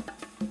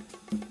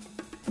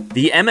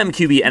 The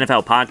MMQB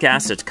NFL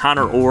podcast, it's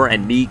Connor Orr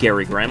and me,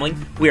 Gary Gramling.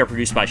 We are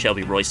produced by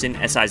Shelby Royston.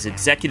 SI's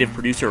executive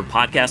producer of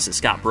podcasts is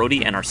Scott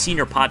Brody, and our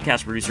senior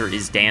podcast producer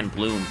is Dan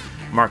Bloom.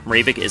 Mark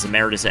Mravik is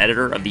emeritus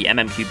editor of the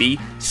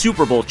MMQB.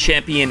 Super Bowl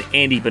champion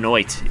Andy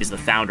Benoit is the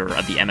founder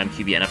of the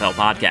MMQB NFL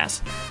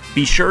podcast.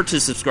 Be sure to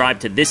subscribe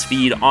to this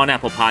feed on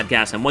Apple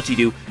Podcasts, and once you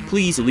do,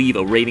 please leave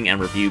a rating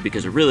and review,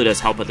 because it really does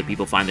help other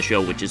people find the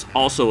show, which is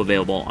also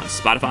available on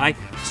Spotify,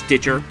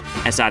 Stitcher,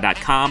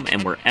 SI.com,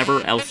 and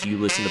wherever else you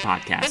listen to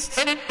podcasts.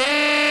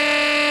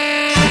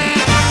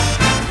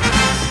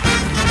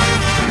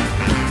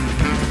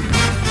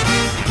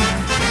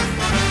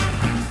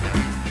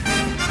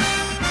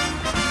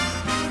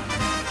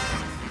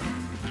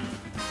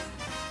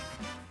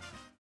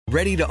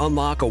 Ready to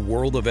unlock a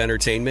world of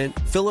entertainment?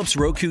 Philips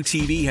Roku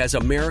TV has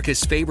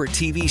America's favorite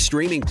TV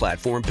streaming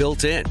platform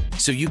built in,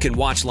 so you can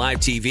watch live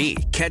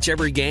TV, catch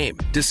every game,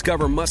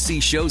 discover must-see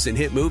shows and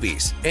hit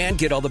movies, and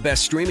get all the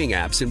best streaming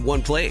apps in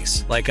one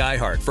place, like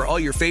iHeart for all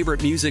your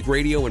favorite music,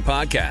 radio, and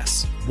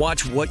podcasts.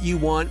 Watch what you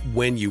want,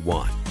 when you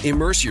want.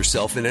 Immerse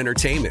yourself in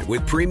entertainment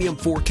with premium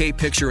 4K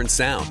picture and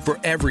sound for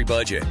every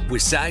budget,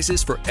 with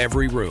sizes for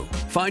every room.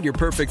 Find your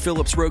perfect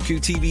Philips Roku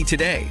TV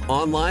today,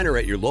 online or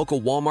at your local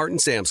Walmart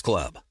and Sam's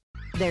Club.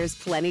 There's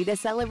plenty to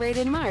celebrate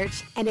in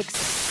March, and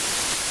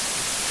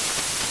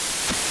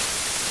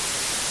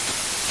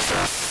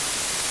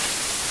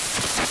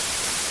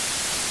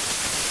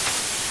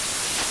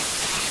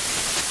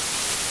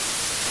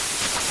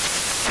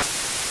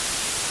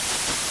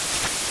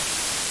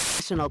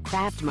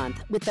Craft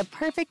Month with the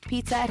perfect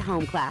pizza at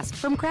home class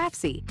from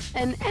Craftsy.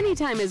 And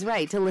anytime is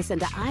right to listen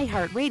to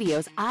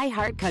iHeartRadio's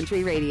iHeart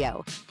Country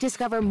Radio.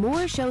 Discover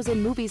more shows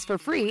and movies for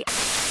free.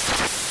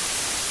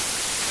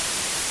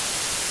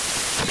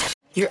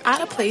 You're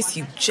at a place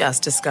you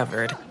just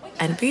discovered.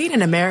 And being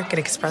an American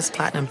Express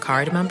Platinum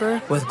Card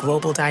member with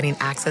Global Dining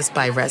Access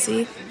by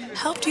Resi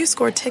helped you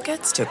score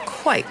tickets to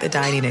quite the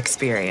dining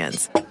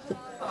experience.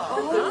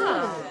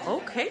 Oh,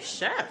 okay,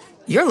 chef.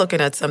 You're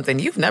looking at something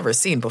you've never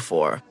seen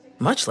before,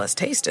 much less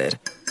tasted.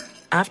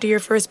 After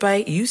your first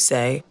bite, you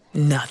say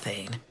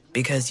nothing,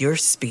 because you're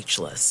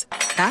speechless.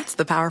 That's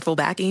the powerful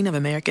backing of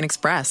American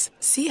Express.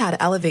 See how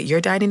to elevate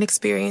your dining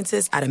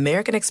experiences at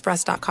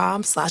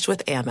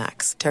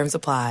americanexpress.com/withAmex. Terms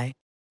apply.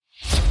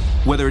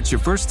 Whether it's your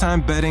first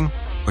time betting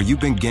or you've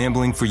been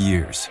gambling for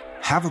years,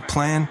 have a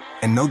plan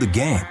and know the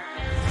game.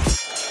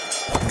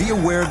 Be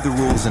aware of the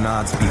rules and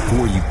odds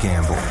before you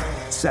gamble.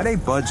 Set a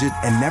budget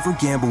and never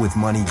gamble with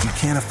money you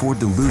can't afford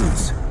to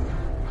lose.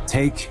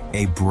 Take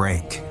a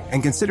break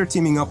and consider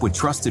teaming up with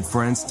trusted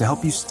friends to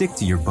help you stick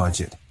to your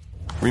budget.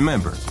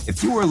 Remember,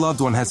 if you or a loved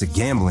one has a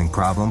gambling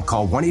problem,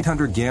 call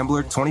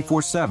 1-800-GAMBLER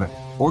 24/7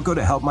 or go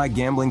to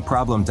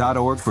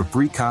helpmygamblingproblem.org for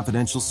free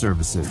confidential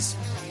services.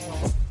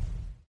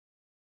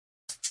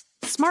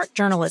 Smart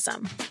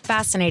journalism.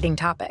 Fascinating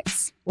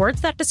topics.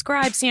 Words that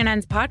describe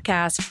CNN's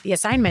podcast, The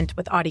Assignment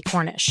with Audie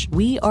Cornish.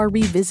 We are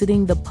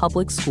revisiting the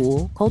public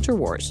school culture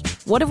wars.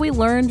 What have we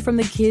learned from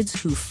the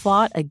kids who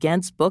fought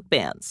against book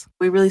bans?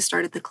 We really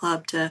started the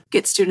club to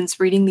get students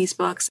reading these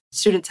books.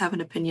 Students have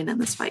an opinion in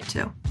this fight,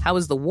 too. How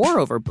has the war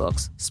over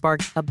books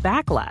sparked a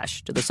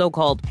backlash to the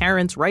so-called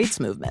parents' rights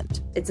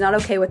movement? It's not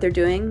okay what they're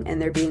doing, and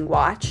they're being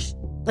watched.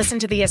 Listen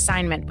to The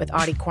Assignment with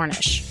Audie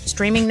Cornish.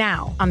 Streaming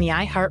now on the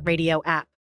iHeartRadio app.